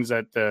good things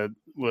that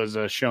was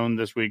shown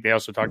this week. They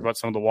also talked about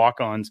some of the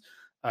walk-ons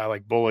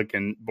like Bullock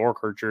and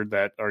Borkircher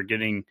that are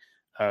getting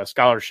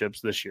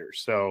scholarships this year.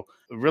 So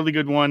a really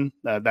good one.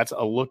 That's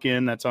a look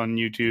in. That's on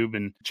YouTube,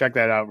 and check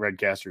that out,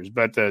 Redcasters.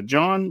 But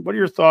John, what are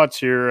your thoughts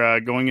here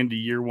going into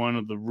year 1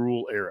 of the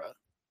Rule era?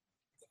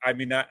 I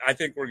mean, I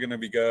think we're going to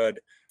be good.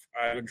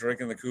 I've been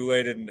drinking the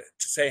Kool-Aid, and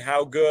to say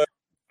how good,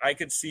 I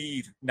could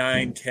see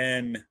 9,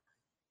 10,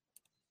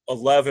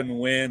 11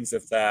 wins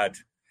if that.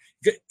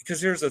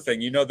 Because here's the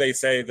thing, you know, they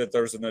say that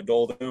there's an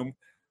adult doom.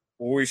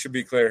 Well, we should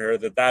be clear here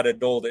that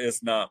adult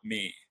is not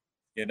me,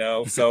 you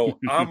know. So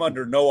I'm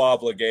under no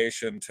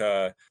obligation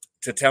to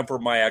temper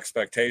my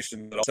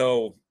expectations.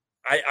 So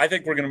I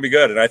think we're going to be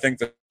good, and I think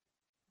the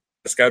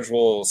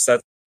schedule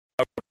sets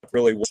up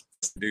really well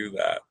to do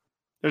that.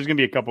 There's going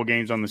to be a couple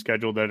games on the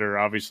schedule that are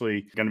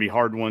obviously going to be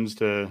hard ones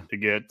to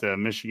get,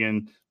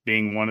 Michigan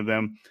being one of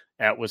them.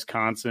 At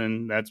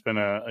Wisconsin, that's been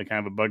a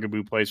kind of a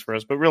bugaboo place for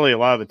us. But really, a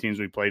lot of the teams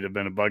we played have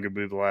been a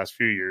bugaboo the last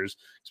few years,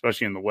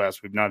 especially in the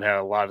West. We've not had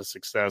a lot of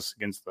success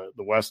against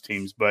the West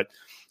teams. But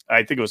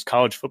I think it was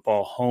College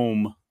Football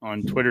Home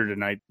on Twitter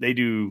tonight. They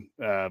do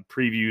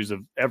previews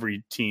of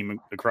every team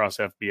across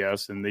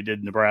FBS, and they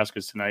did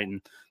Nebraska's tonight,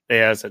 and they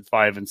had us at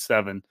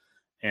 5-7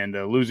 and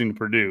losing to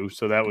Purdue.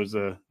 So that was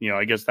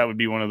I guess that would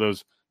be one of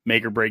those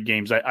make or break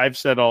games. I've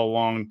said all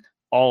along,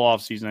 all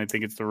offseason, I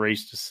think it's the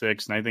race to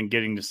 6, and I think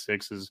getting to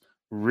 6 is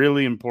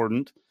really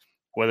important,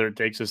 whether it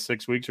takes us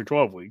 6 weeks or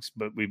 12 weeks.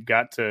 But we've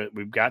got to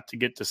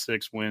get to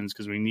 6 wins,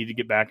 because we need to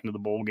get back into the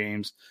bowl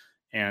games,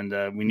 and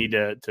we need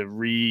to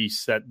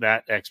reset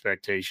that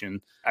expectation.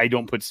 I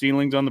don't put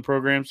ceilings on the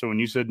program, so when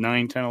you said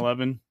 9, 10,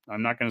 11,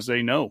 I'm not going to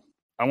say no.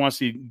 I want to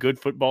see good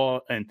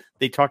football, and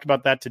they talked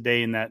about that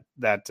today in that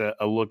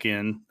a look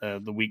in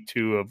the week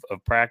 2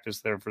 of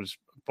practice there for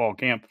fall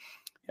camp.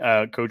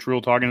 Coach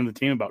Rule talking to the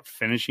team about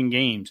finishing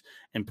games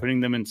and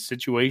putting them in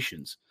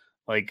situations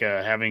like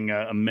having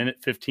a minute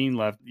 15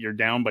 left. You're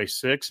down by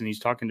 6, and he's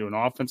talking to an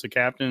offensive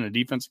captain, a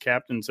defensive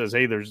captain, and says,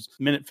 hey, there's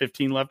minute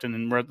 15 left, and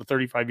then we're at the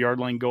 35-yard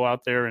line. Go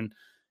out there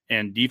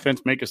and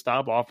defense make a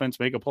stop, offense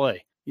make a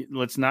play.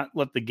 Let's not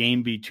let the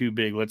game be too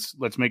big.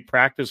 Let's make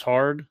practice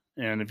hard,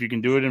 and if you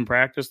can do it in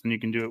practice, then you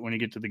can do it when you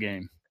get to the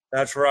game.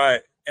 That's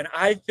right. And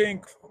I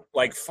think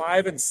like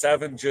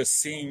 5-7 just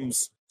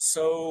seems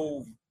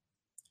so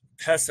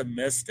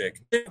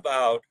pessimistic. Think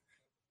about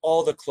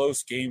all the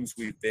close games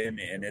we've been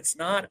in. It's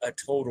not a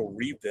total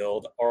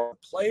rebuild. Our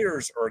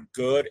players are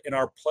good and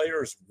our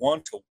players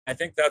want to. I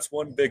think that's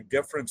one big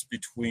difference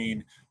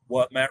between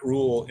what Matt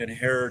Rule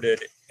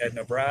inherited at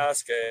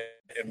Nebraska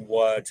and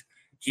what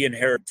he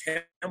inherited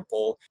at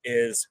Temple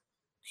is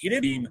he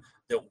didn't team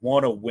that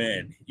want to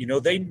win. You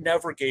know, they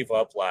never gave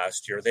up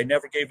last year. They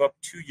never gave up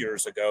 2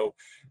 years ago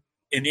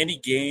in any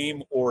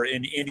game or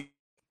in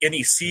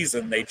any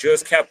season. They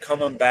just kept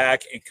coming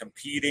back and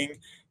competing,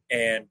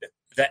 and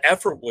the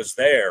effort was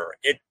there.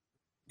 It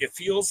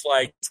feels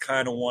like it's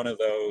kind of one of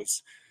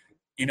those,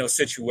 you know,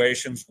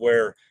 situations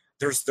where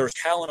there's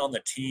talent on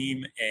the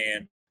team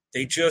and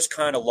they just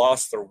kind of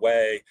lost their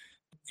way.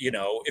 You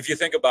know, if you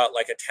think about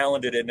like a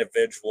talented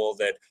individual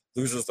that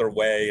loses their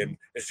way and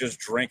is just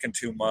drinking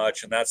too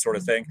much and that sort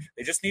of thing,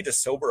 they just need to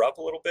sober up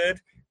a little bit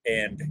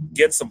and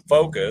get some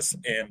focus.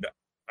 And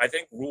I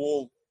think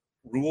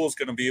Rule's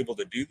going to be able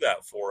to do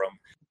that for them.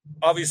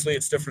 Obviously,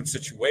 it's different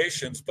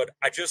situations, but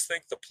I just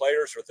think the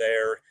players are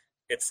there.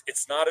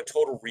 It's not a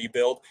total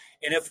rebuild.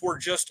 And if we're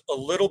just a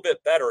little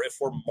bit better, if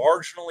we're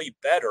marginally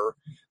better,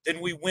 then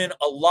we win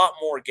a lot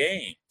more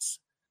games.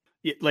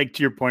 Yeah, like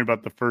to your point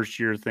about the first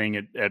year thing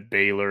at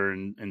Baylor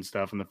and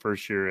stuff, and the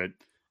first year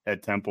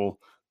at Temple,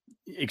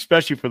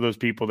 especially for those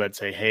people that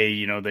say, hey,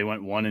 you know, they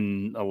went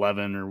 1-11 or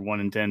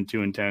 1-10,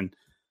 2-10.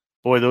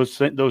 Boy,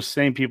 those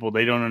same people,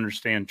 they don't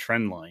understand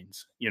trend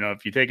lines. You know,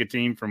 if you take a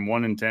team from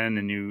 1-10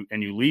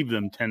 and you leave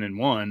them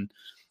 10-1,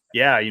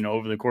 yeah, you know,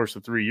 over the course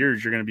of 3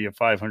 years, you're going to be a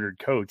 500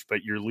 coach,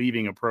 but you're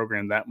leaving a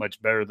program that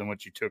much better than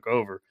what you took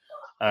over.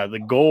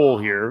 The goal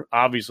here,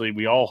 obviously,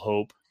 we all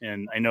hope,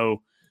 and I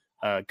know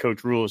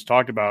Coach Rule has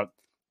talked about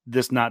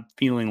this not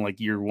feeling like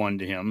year one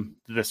to him.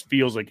 This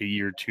feels like a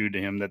year two to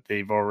him, that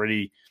they've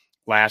already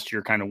last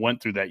year kind of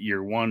went through that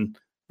year one.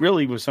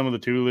 Really, with some of the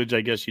tutelage,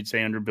 I guess you'd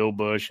say, under Bill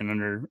Bush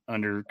and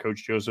under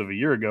Coach Joseph a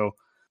year ago,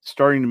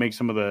 starting to make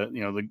some of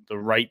the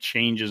right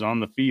changes on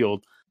the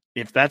field.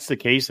 If that's the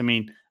case, I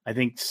mean, I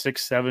think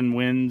 6-7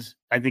 wins.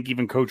 I think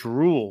even Coach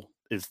Rule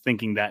is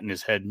thinking that in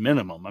his head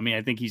minimum. I mean,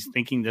 I think he's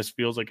thinking this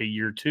feels like a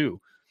year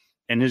two,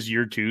 and his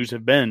year twos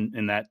have been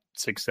in that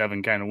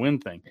 6-7 kind of win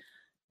thing.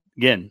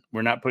 Again,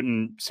 we're not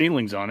putting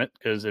ceilings on it,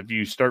 because if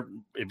you start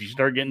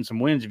getting some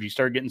wins, if you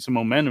start getting some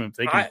momentum, if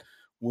they can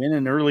win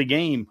an early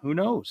game, who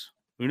knows?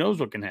 Who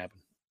knows what can happen?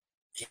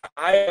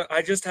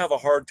 I just have a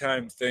hard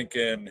time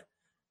thinking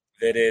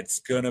that it's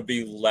going to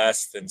be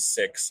less than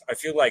 6. I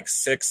feel like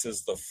 6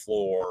 is the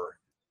floor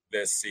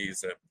this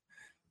season.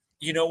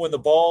 You know, when the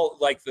ball,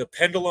 like the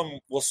pendulum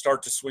will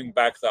start to swing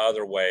back the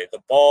other way. The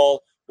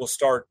ball will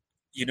start,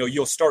 you know,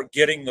 you'll start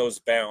getting those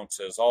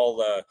bounces, all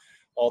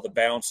the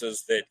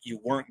bounces that you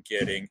weren't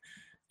getting.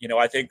 You know,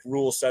 I think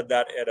Rule said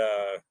that at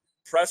a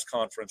press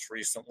conference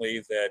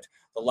recently, that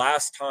the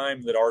last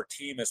time that our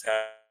team has had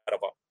a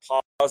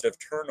positive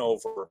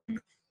turnover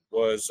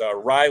was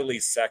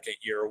Riley's second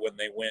year when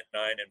they went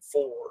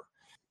 9-4.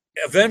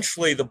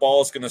 Eventually, the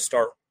ball is going to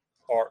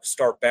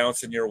start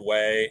bouncing your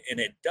way, and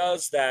it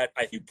does that.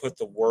 I think you put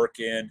the work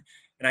in,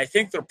 and I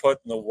think they're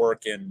putting the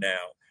work in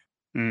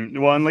now.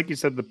 Well, and like you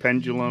said, the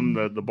pendulum,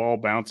 the ball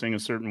bouncing a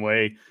certain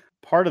way,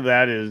 part of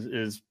that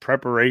is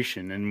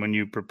preparation. And when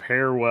you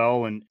prepare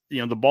well, and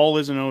you know, the ball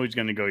isn't always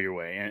going to go your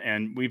way,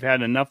 and we've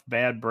had enough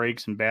bad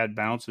breaks and bad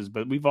bounces,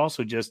 but we've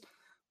also just,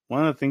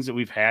 one of the things that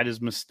we've had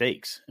is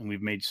mistakes, and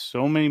we've made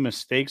so many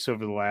mistakes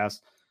over the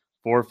last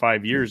 4 or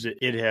 5 years.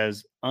 It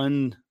has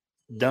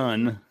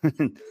undone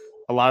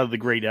a lot of the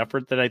great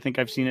effort that I think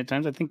I've seen at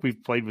times. I think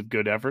we've played with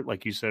good effort,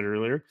 like you said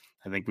earlier.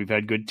 I think we've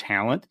had good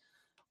talent.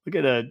 Look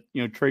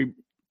at Trey.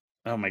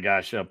 Oh my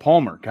gosh,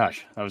 Palmer.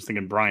 Gosh, I was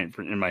thinking Bryant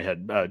in my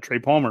head. Trey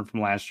Palmer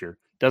from last year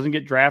doesn't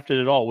get drafted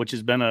at all, which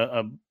has been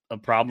a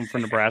problem for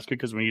Nebraska,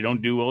 because when you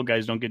don't do well,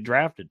 guys don't get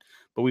drafted.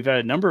 But we've had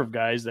a number of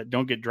guys that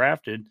don't get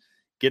drafted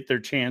get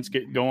their chance,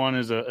 go on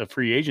as a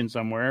free agent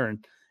somewhere,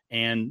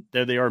 and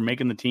there they are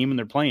making the team, and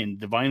they're playing.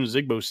 Divine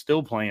Ozigbo's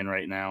still playing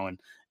right now,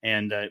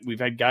 and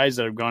we've had guys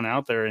that have gone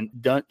out there and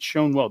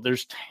shown well.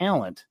 There's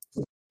talent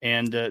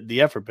and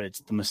the effort, but it's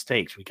the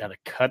mistakes. We got to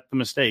cut the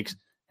mistakes,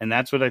 and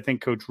that's what I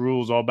think Coach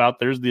Rule is all about.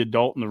 There's the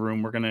adult in the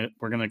room. We're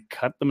gonna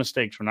cut the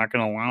mistakes. We're not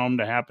going to allow them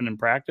to happen in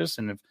practice,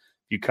 and if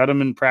you cut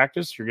them in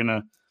practice, you're going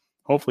to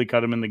hopefully cut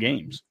them in the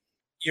games.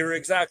 You're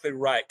exactly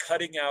right.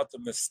 Cutting out the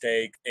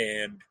mistake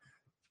and,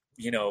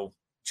 you know,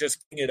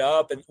 just getting it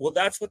up. And well,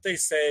 that's what they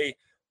say.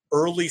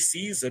 Early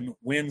season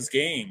wins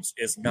games,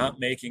 is not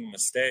making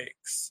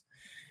mistakes.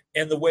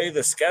 And the way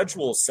the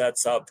schedule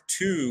sets up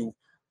too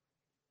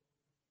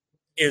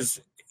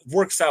is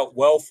works out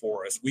well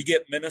for us. We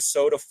get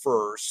Minnesota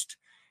first,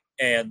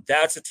 and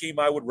that's a team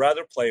I would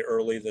rather play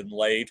early than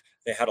late.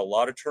 They had a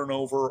lot of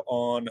turnover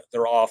on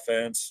their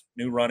offense,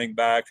 new running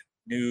back,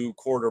 new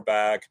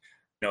quarterback,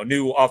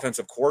 new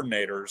offensive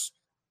coordinators.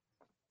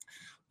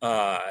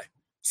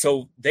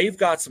 So they've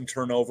got some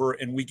turnover,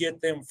 and we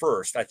get them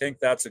first. I think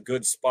that's a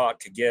good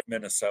spot to get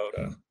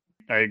Minnesota.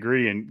 I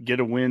agree, and get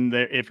a win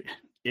there.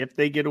 If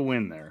they get a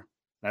win there,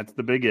 that's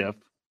the big if.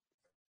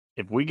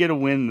 If we get a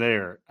win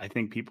there, I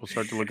think people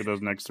start to look at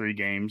those next 3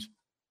 games.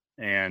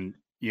 And,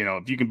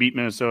 if you can beat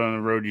Minnesota on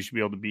the road, you should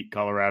be able to beat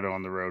Colorado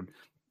on the road.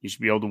 You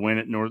should be able to win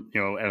at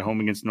at home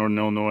against Northern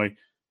Illinois,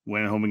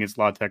 win at home against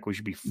La Tech. We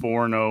should be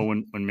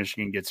 4-0 when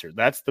Michigan gets here.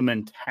 That's the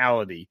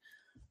mentality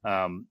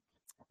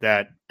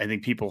that I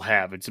think people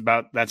have.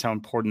 That's how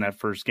important that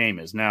first game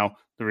is. Now,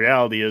 the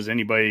reality is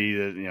anybody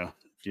that,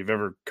 if you've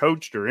ever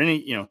coached or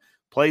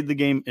played the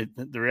game,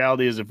 the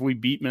reality is if we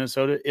beat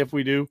Minnesota, if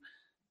we do,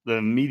 the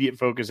immediate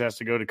focus has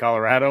to go to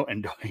Colorado,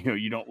 and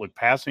you don't look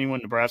past anyone.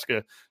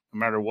 Nebraska, no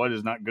matter what,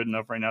 is not good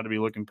enough right now to be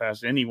looking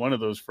past any one of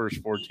those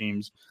first 4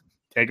 teams.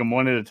 Take them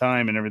one at a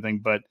time and everything.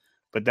 But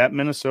that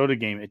Minnesota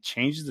game, it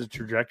changes the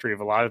trajectory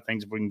of a lot of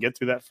things. If we can get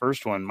through that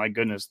first one, my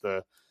goodness,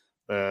 the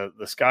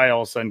sky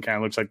all of a sudden kind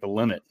of looks like the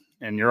limit,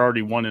 and you're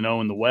already 1-0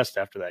 in the West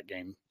after that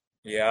game.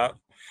 Yeah,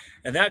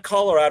 and that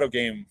Colorado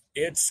game,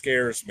 it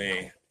scares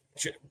me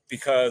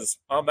because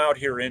I'm out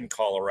here in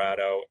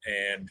Colorado,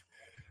 and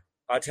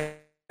I tell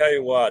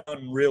you what,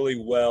 done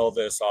really well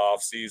this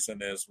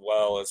offseason as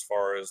well as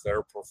far as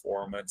their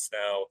performance.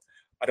 Now,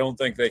 I don't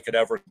think they could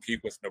ever compete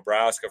with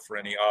Nebraska for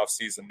any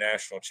offseason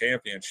national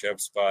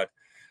championships, but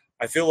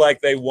I feel like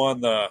they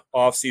won the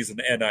offseason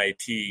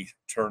NIT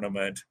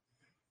tournament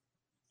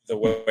the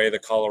way the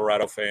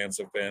Colorado fans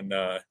have been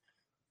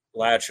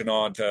latching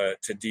on to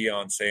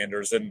Deion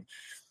Sanders. And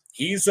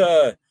he's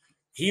an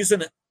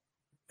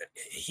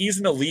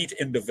elite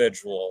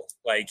individual.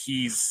 Like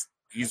he's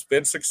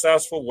been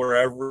successful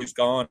wherever he's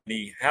gone. And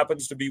he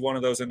happens to be one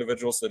of those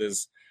individuals that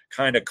is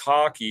kind of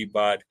cocky,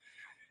 but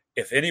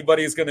if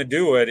anybody's going to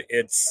do it,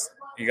 it's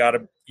you got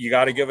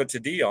to give it to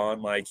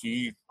Deion. Like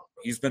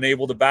he's been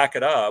able to back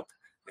it up.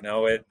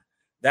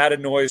 That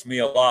annoys me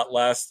a lot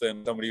less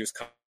than somebody who's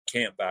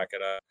can't back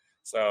it up.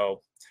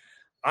 So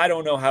I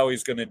don't know how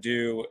he's going to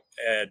do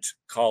at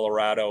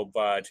Colorado,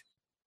 but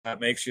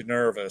that makes you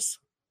nervous.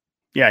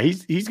 Yeah,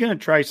 he's going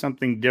to try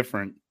something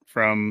different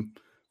from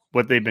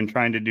what they've been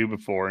trying to do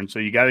before, and so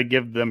you got to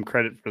give them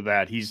credit for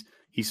that.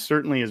 He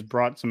certainly has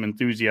brought some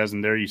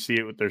enthusiasm there. You see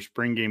it with their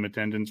spring game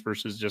attendance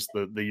versus just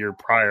the year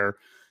prior.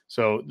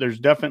 So there's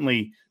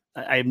definitely,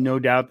 I have no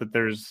doubt that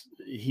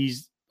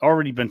he's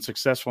already been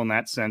successful in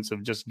that sense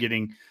of just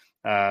getting,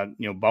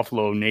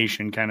 Buffalo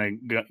Nation kind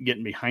of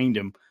getting behind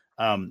him.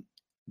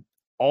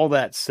 All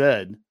that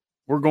said,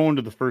 we're going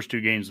to the first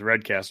 2 games the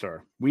Redcast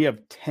are. We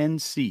have 10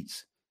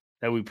 seats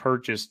that we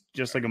purchased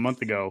just like a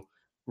month ago,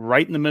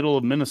 right in the middle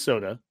of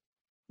Minnesota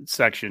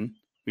section.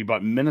 We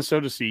bought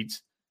Minnesota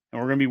seats,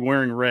 and we're going to be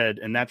wearing red,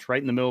 and that's right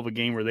in the middle of a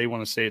game where they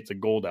want to say it's a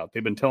gold out.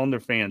 They've been telling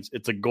their fans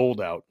it's a gold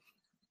out.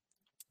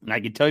 And I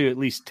can tell you at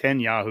least 10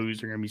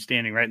 yahoos are going to be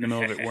standing right in the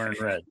middle of it wearing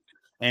red.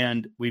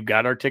 And we've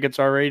got our tickets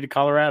already to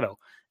Colorado,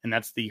 and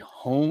that's the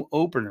home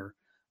opener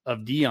of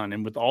Deion.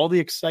 And with all the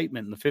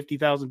excitement and the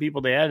 50,000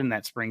 people they had in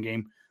that spring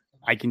game,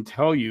 I can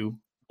tell you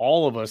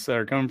all of us that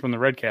are coming from the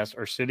Redcast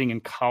are sitting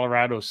in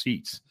Colorado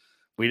seats.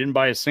 We didn't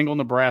buy a single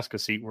Nebraska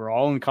seat. We're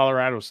all in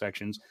Colorado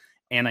sections.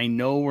 And I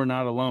know we're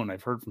not alone.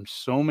 I've heard from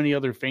so many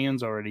other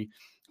fans already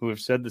who have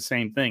said the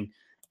same thing.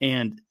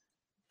 And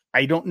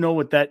I don't know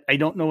what that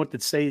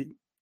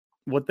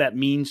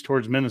means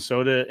towards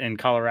Minnesota and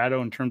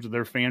Colorado in terms of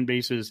their fan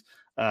base's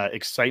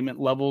excitement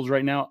levels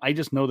right now. I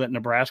just know that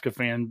Nebraska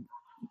fans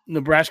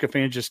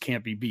just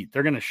can't be beat.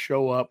 They're going to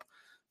show up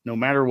no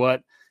matter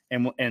what.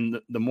 And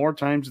the more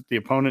times that the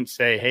opponents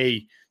say,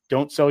 "Hey,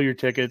 don't sell your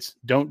tickets,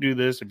 don't do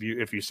this.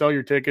 If you sell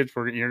your tickets,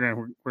 we're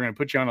gonna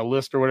put you on a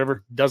list or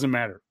whatever." Doesn't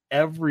matter.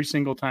 Every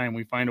single time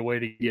we find a way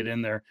to get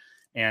in there,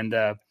 and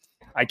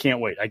I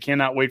can't wait. I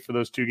cannot wait for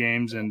those 2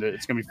 games, and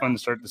it's gonna be fun to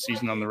start the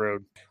season on the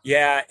road.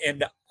 Yeah,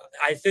 and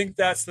I think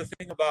that's the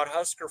thing about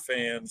Husker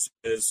fans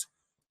is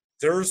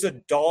there's a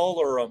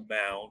dollar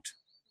amount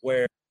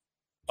where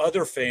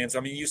other fans, I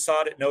mean, you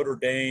saw it at Notre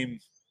Dame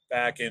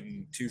back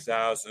in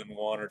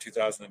 2001 or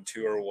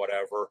 2002 or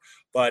whatever,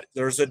 but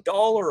there's a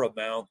dollar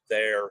amount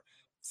there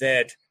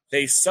that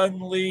they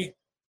suddenly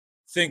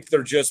think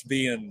they're just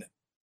being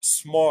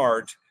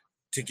smart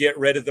to get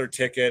rid of their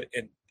ticket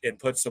and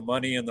put some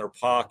money in their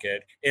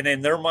pocket. And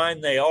in their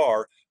mind, they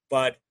are,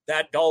 but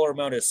that dollar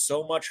amount is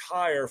so much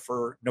higher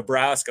for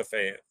Nebraska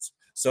fans.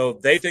 So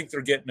they think they're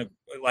getting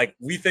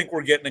we think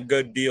we're getting a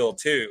good deal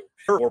too.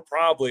 We're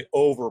probably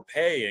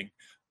overpaying,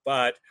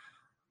 but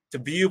to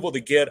be able to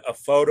get a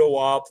photo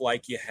op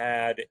like you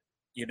had,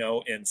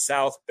 in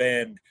South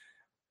Bend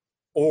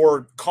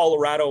or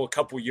Colorado a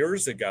couple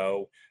years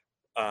ago,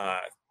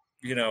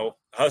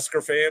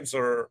 Husker fans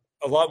are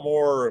a lot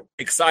more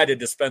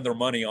excited to spend their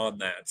money on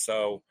that.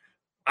 So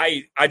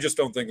I just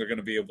don't think they're going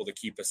to be able to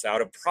keep us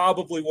out. It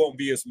probably won't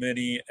be as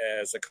many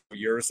as a couple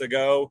years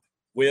ago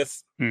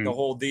with the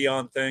whole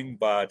Dion thing,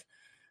 but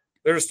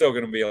there's still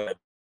going to be a.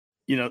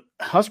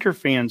 Husker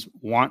fans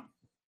want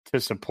to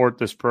support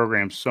this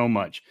program so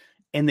much,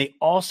 and they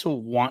also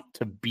want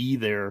to be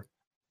there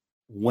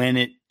when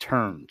it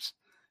turns.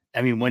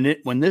 I mean,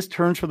 when this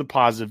turns for the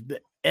positive,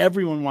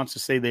 everyone wants to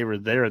say they were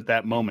there at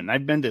that moment. And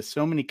I've been to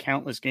so many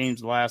countless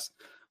games the last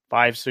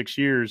 5-6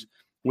 years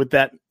with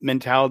that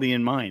mentality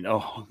in mind.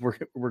 Oh,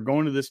 we're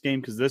going to this game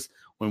because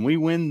when we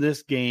win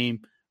this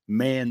game,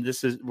 man,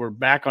 we're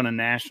back on a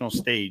national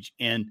stage.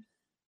 And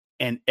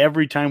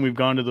every time we've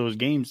gone to those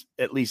games,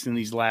 at least in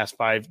these last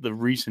 5, the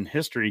recent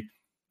history,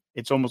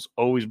 it's almost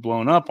always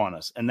blown up on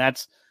us.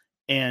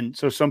 And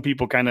so some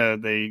people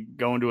they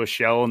go into a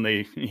shell and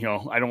they,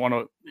 I don't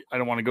want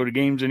to go to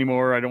games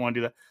anymore. I don't want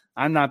to do that.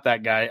 I'm not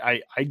that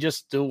guy. I just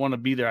still want to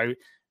be there.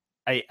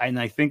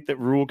 I think that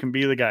Rule can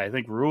be the guy. I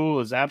think Rule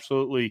is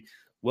absolutely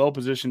well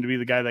positioned to be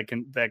the guy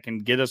that can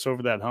get us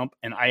over that hump.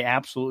 And I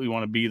absolutely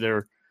want to be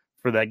there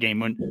for that game.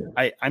 When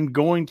I'm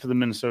going to the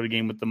Minnesota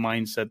game with the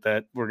mindset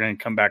that we're going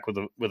to come back with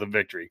a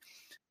victory.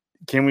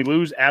 Can we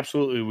lose?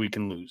 Absolutely, we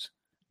can lose.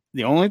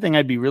 The only thing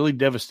I'd be really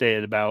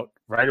devastated about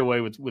right away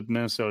with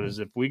Minnesota is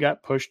if we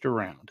got pushed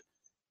around,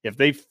 if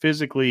they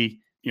physically,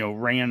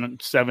 ran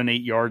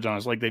 7-8 yards on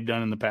us like they've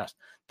done in the past.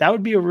 That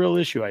would be a real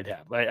issue I'd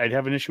have. I'd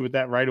have an issue with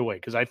that right away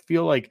because I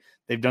feel like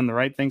they've done the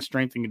right thing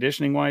strength and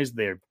conditioning wise.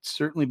 They've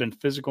certainly been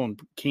physical in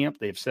camp.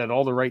 They've said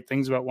all the right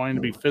things about wanting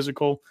to be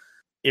physical.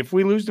 If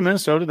we lose to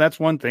Minnesota, that's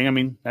one thing. I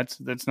mean, that's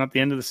not the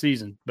end of the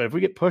season. But if we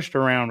get pushed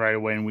around right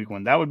away in week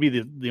 1, that would be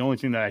the only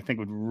thing that I think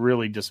would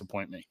really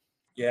disappoint me.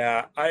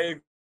 Yeah, I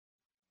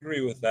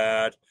agree with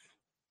that.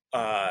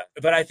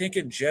 But I think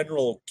in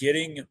general,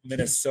 getting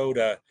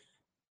Minnesota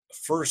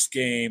first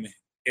game,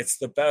 it's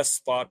the best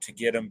spot to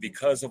get them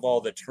because of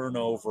all the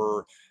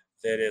turnover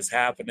that is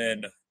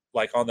happening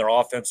like on their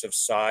offensive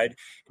side.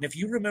 And if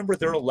you remember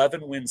their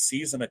 11-win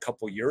season a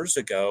couple years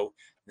ago,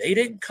 they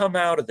didn't come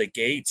out of the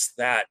gates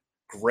that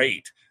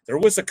great. There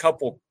was a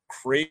couple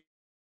crazy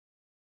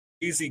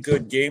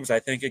good games, I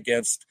think,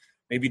 against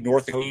maybe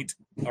North Dakota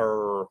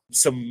or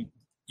some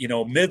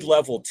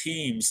mid-level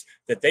teams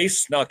that they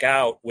snuck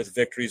out with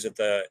victories at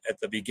the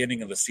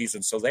beginning of the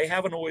season. So they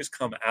haven't always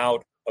come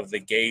out of the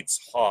gates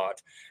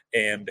hot.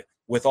 And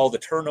with all the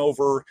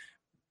turnover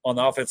on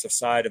the offensive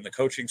side and the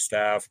coaching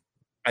staff,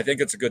 I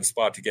think it's a good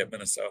spot to get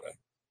Minnesota.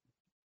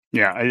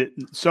 Yeah,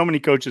 so many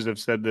coaches have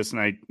said this,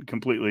 and I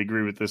completely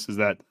agree with this, is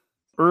that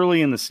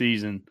early in the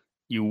season,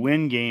 you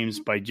win games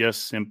by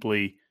just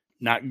simply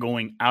not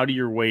going out of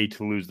your way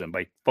to lose them,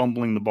 by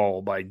fumbling the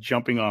ball, by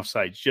jumping off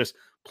sides, just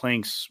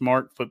playing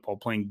smart football,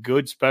 playing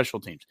good special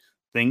teams,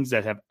 things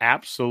that have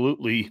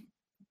absolutely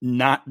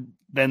not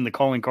been the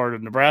calling card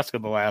of Nebraska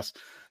the last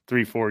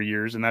 3-4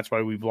 years. And that's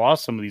why we've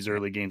lost some of these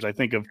early games. I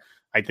think of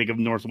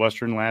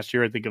Northwestern last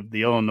year. I think of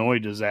the Illinois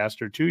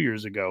disaster 2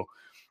 years ago.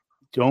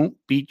 Don't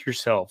beat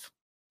yourself.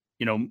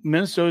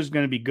 Minnesota is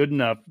going to be good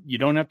enough. You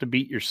don't have to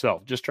beat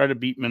yourself. Just try to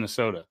beat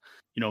Minnesota.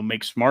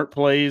 Make smart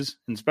plays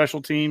in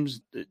special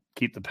teams,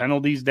 keep the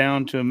penalties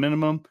down to a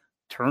minimum.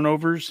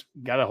 Turnovers,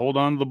 got to hold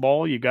on to the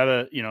ball. You got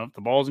to, if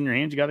the ball's in your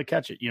hands, you got to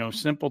catch it.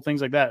 Simple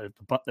things like that.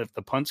 If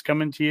the punt's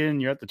coming to you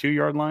and you're at the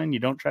 2-yard line, you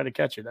don't try to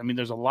catch it. I mean,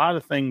 there's a lot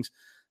of things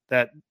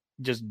that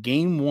just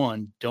game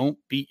 1, don't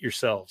beat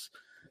yourselves.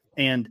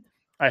 And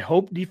I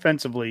hope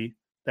defensively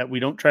that we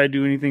don't try to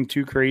do anything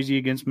too crazy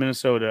against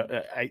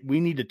Minnesota. We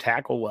need to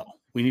tackle well.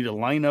 We need to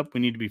line up. We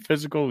need to be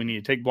physical. We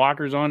need to take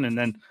blockers on. And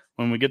then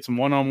when we get some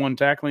one-on-one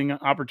tackling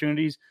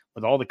opportunities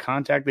with all the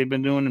contact they've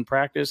been doing in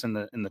practice and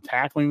the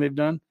tackling they've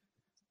done,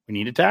 we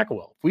need to tackle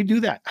well. If we do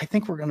that, I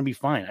think we're going to be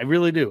fine. I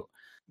really do.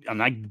 I'm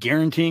not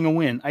guaranteeing a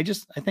win. I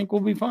think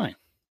we'll be fine.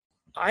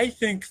 I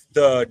think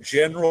the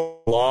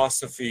general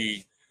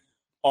philosophy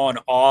on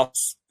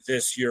offense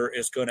this year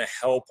is going to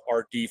help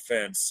our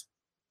defense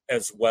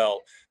as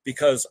well,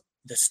 because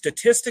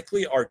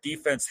statistically our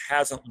defense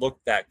hasn't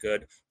looked that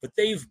good, but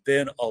they've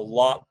been a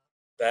lot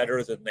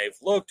better than they've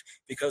looked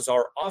because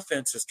our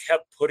offense has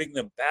kept putting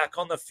them back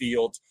on the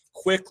field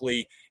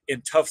quickly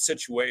in tough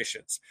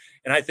situations.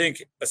 And I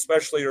think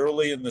especially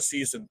early in the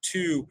season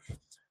too,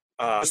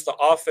 just the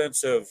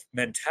offensive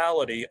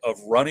mentality of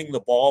running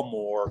the ball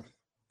more,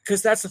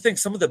 because that's the thing.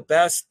 Some of the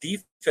best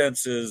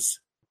defenses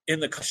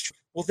in the country,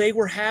 well, they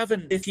were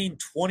having 15,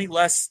 20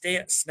 less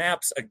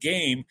snaps a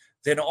game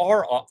than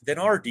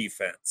our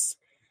defense.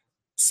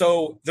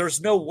 So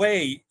there's no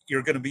way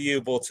you're going to be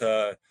able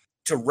to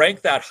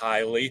rank that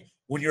highly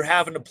when you're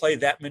having to play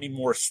that many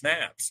more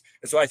snaps.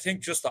 And so I think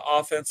just the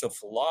offensive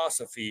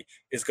philosophy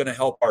is going to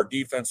help our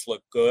defense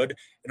look good.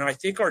 And I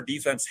think our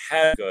defense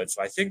has good.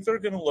 So I think they're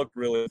going to look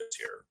really good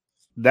here.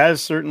 That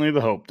is certainly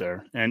the hope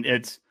there. And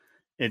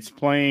it's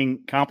playing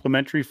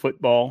complementary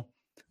football.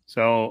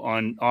 So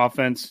on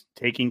offense,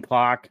 taking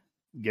clock,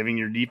 giving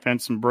your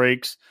defense some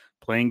breaks,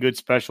 playing good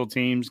special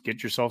teams,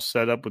 get yourself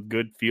set up with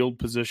good field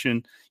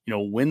position,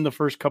 win the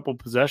first couple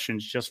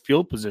possessions just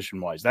field position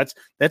wise. That's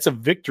a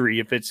victory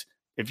if it's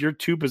if you're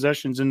 2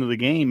 possessions into the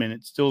game and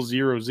it's still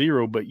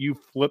 0-0, but you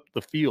flipped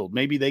the field,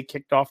 maybe they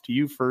kicked off to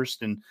you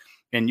first and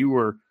you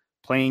were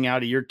playing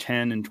out of your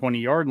 10 and 20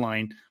 yard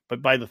line,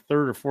 but by the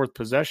third or fourth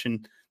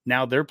possession,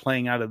 now they're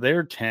playing out of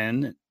their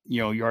 10,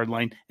 yard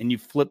line, and you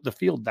flip the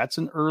field. That's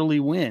an early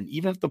win,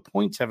 even if the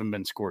points haven't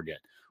been scored yet.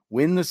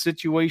 Win the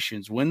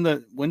situations,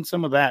 win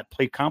some of that,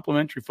 play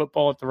complementary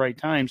football at the right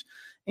times,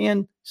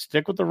 and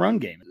stick with the run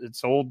game.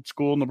 It's old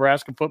school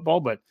Nebraska football,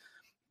 but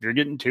if you're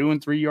getting 2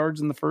 and 3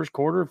 yards in the first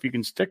quarter, if you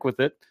can stick with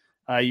it,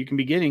 you can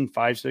be getting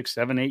 5, 6,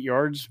 7, 8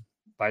 yards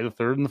by the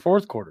third and the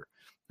fourth quarter.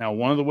 Now,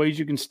 one of the ways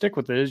you can stick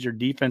with it is your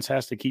defense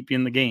has to keep you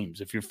in the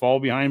games. If you fall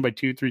behind by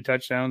 2, 3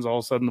 touchdowns, all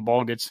of a sudden the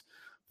ball gets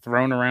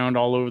thrown around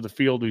all over the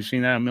field. We've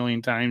seen that a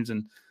million times,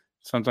 and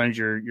sometimes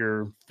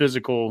your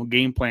physical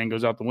game plan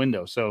goes out the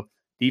window. So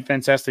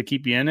defense has to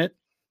keep you in it.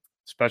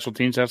 Special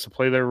teams has to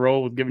play their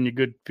role with giving you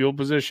good field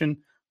position.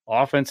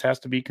 Offense has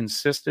to be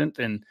consistent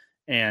and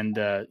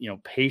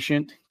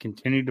patient,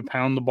 continue to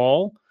pound the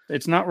ball.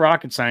 It's not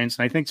rocket science.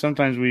 And I think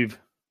sometimes we've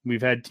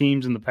had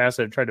teams in the past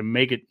that have tried to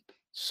make it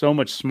so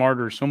much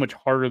smarter, so much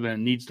harder than it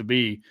needs to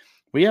be.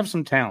 We have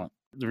some talent.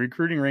 The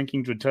recruiting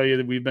rankings would tell you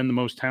that we've been the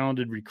most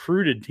talented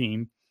recruited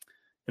team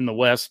in the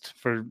West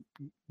for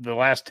the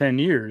last 10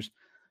 years,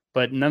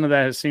 but none of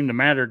that has seemed to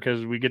matter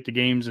because we get to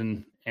games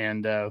and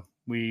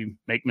we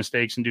make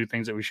mistakes and do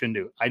things that we shouldn't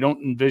do. I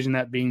don't envision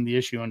that being the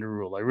issue under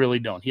Rule. I really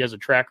don't. He has a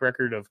track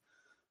record of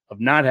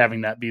not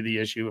having that be the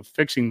issue, of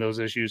fixing those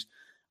issues.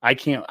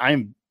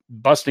 I'm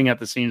busting at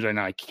the seams right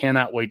now. I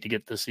cannot wait to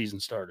get this season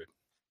started.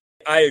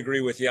 I agree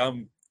with you.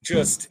 I'm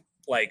just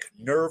like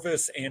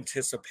nervous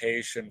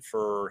anticipation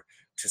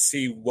to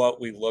see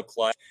what we look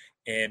like.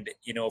 And,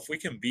 if we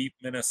can beat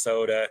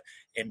Minnesota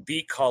and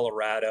beat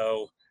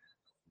Colorado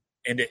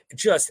and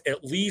just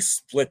at least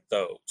split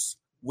those,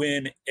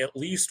 win at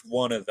least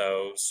one of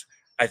those,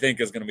 I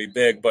think is going to be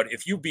big. But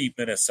if you beat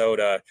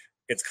Minnesota,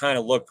 it's kind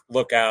of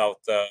look out.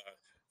 The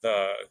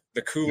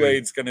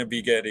Kool-Aid's going to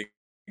be getting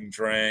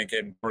drank,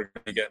 and we're going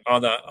to be getting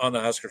on the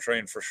Husker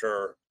train for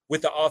sure.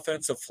 With the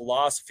offensive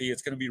philosophy,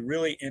 it's going to be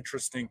really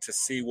interesting to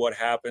see what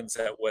happens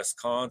at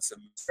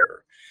Wisconsin.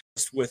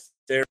 With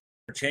their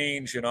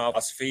change in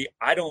philosophy,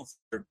 I don't think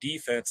their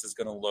defense is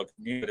going to look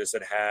near as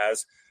it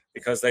has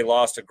because they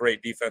lost a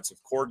great defensive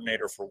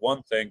coordinator for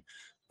one thing,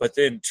 but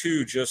then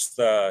two, just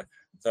the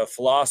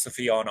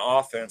philosophy on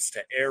offense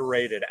to air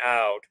raid it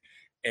out.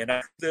 And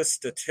this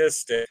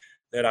statistic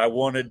that I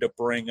wanted to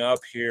bring up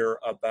here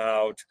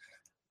about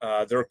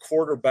their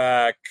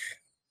quarterback.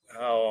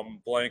 Oh,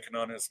 I'm blanking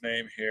on his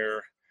name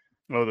here.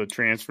 Oh, the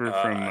transfer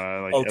from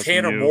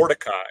Tanner SMU.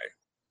 Mordecai.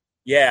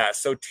 Yeah,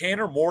 so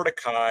Tanner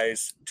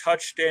Mordecai's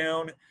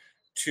touchdown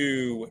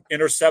to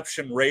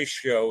interception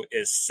ratio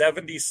is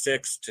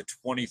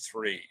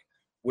 76-23,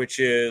 which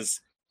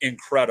is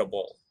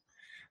incredible.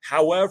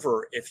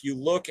 However, if you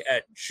look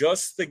at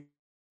just the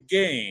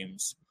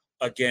games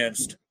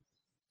against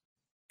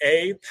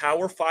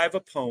Power 5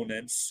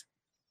 opponents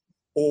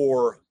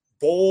or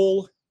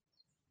bowl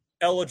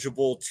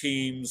eligible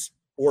teams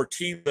or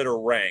teams that are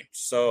ranked.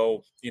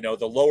 So, the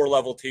lower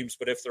level teams,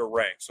 but if they're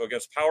ranked. So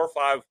against Power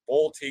 5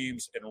 bowl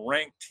teams and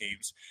ranked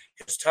teams,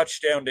 his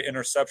touchdown to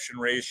interception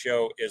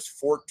ratio is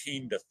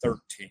 14-13.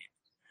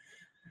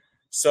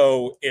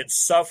 So it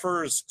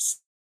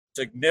suffers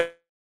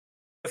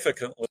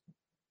significantly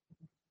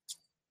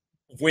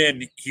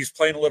when he's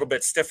playing a little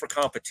bit stiffer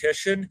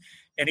competition,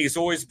 and he's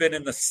always been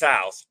in the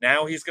South.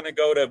 Now he's going to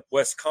go to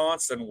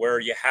Wisconsin where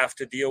you have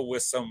to deal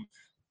with some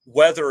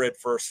weather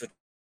adversity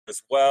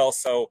as well.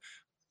 So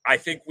I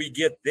think we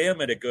get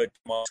them at a good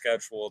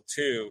schedule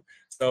too.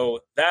 So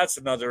that's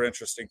another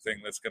interesting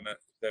thing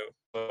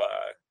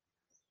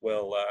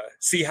we'll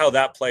see how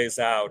that plays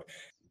out.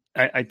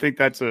 I think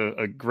that's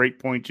a great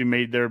point you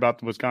made there about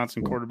the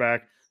Wisconsin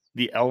quarterback.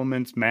 The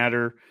elements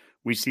matter.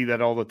 We see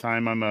that all the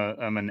time.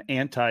 I'm an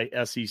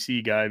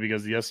anti-SEC guy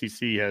because the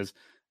SEC has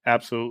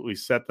absolutely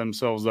set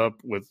themselves up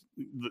with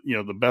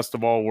the best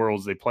of all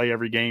worlds. They play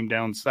every game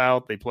down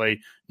south. They play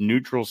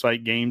neutral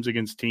site games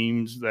against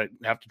teams that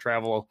have to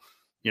travel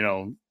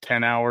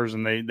 10 hours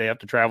and they have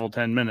to travel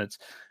 10 minutes,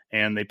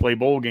 and they play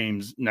bowl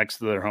games next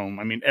to their home.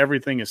 I mean,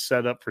 everything is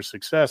set up for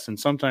success. And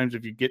sometimes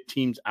if you get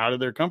teams out of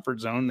their comfort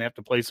zone, they have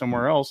to play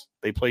somewhere else.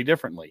 They play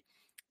differently.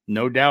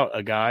 No doubt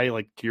a guy,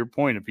 like to your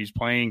point, if he's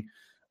playing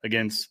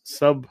against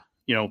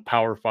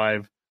Power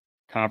 5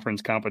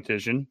 conference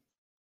competition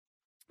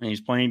and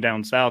he's playing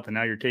down south, and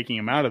now you're taking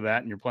him out of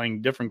that and you're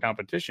playing different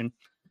competition.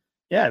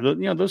 Yeah.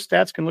 Those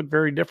stats can look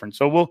very different.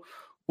 So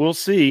we'll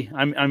see.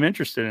 I'm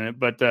interested in it,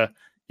 but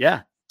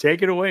yeah,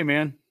 take it away,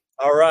 man.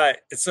 All right.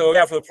 So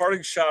for the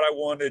parting shot, I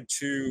wanted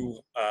to,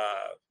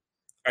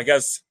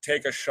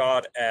 take a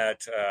shot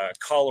at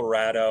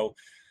Colorado.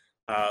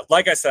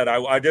 Like I said,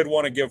 I did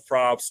want to give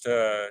props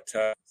to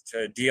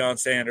Deion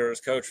Sanders,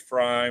 Coach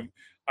Prime.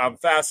 I'm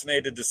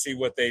fascinated to see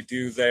what they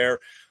do there.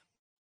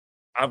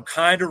 I'm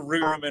kind of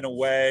rooting them in a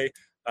way,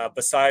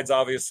 besides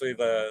obviously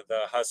the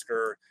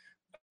Husker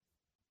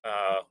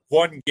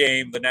one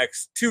game, the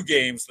next 2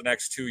 games, the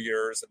next 2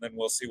 years, and then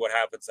we'll see what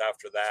happens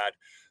after that.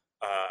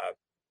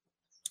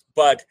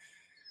 But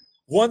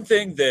one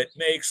thing that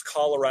makes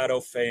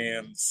Colorado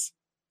fans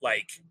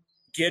like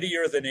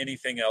giddier than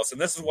anything else, and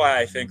this is why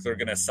I think they're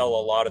going to sell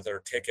a lot of their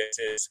tickets,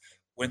 is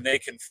when they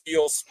can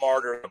feel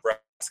smarter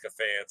Nebraska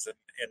fans,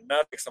 and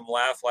not makes them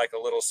laugh like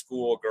a little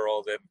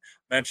schoolgirl than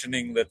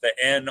mentioning that the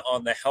N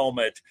on the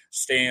helmet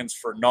stands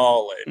for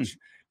knowledge.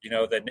 You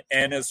know, the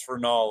N is for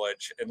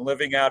knowledge. And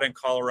living out in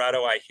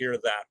Colorado, I hear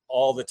that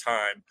all the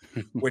time,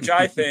 which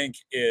I think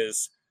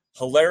is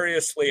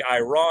hilariously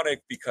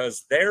ironic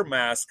because their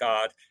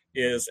mascot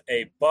is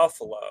a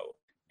buffalo,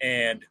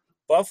 and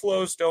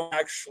buffaloes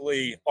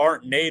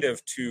aren't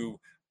native to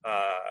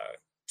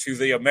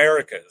the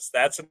Americas.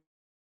 That's an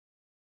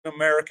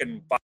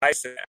American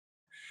bison.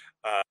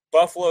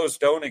 Buffaloes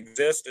don't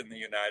exist in the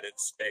United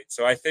States.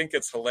 So I think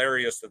it's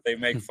hilarious that they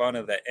make fun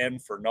of the N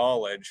for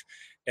knowledge,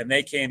 and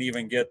they can't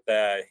even get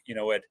the,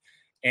 it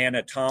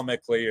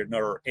anatomically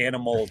or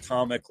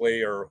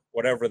animal-atomically or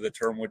whatever the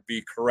term would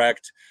be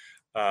correct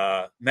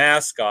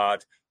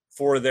mascot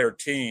for their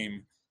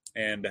team.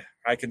 And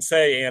I can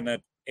say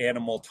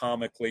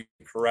animal-atomically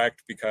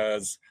correct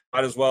because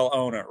might as well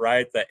own it,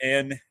 right? The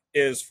N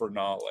is for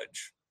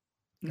knowledge.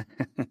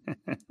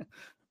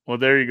 Well,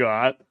 there you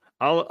go.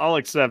 I'll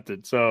accept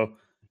it. So,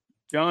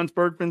 Jon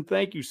Spurgfin,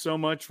 thank you so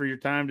much for your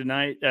time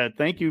tonight.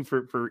 Thank you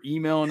for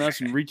emailing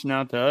us and reaching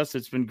out to us.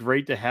 It's been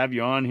great to have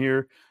you on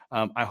here.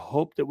 I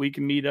hope that we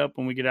can meet up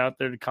when we get out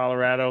there to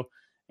Colorado.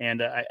 And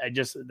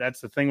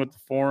that's the thing with the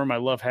forum. I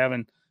love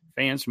having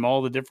fans from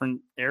all the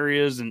different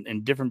areas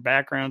and different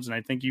backgrounds. And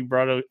I think you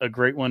brought a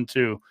great one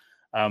too.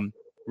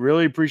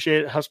 Really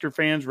appreciate it. Husker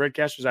fans,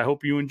 Redcasters, I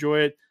hope you enjoy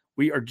it.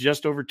 We are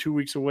just over 2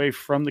 weeks away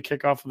from the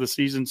kickoff of the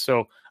season.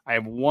 So I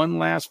have one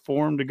last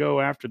forum to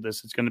go after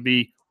this. It's going to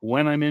be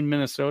when I'm in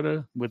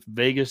Minnesota with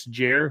Vegas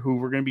Jer, who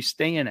we're going to be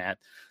staying at.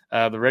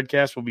 The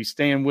Redcast will be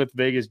staying with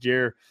Vegas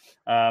Jer,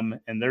 and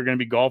they're going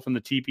to be golfing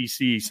the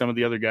TPC. Some of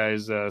the other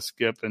guys,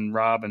 Skip and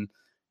Rob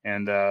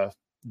and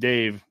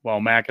Dave,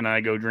 while Mac and I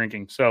go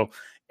drinking. So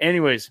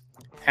anyways,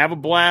 have a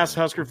blast,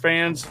 Husker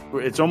fans.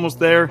 It's almost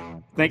there.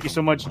 Thank you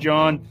so much,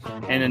 John.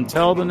 And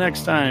until the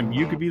next time,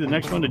 you could be the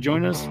next one to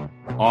join us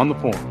on the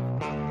forum.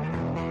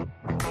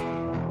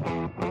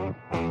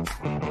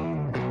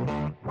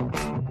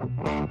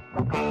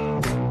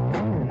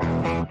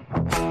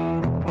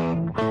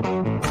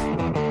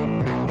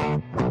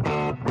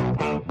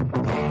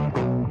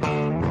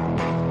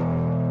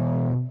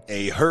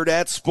 A Herd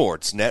at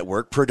Sports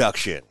Network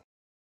production.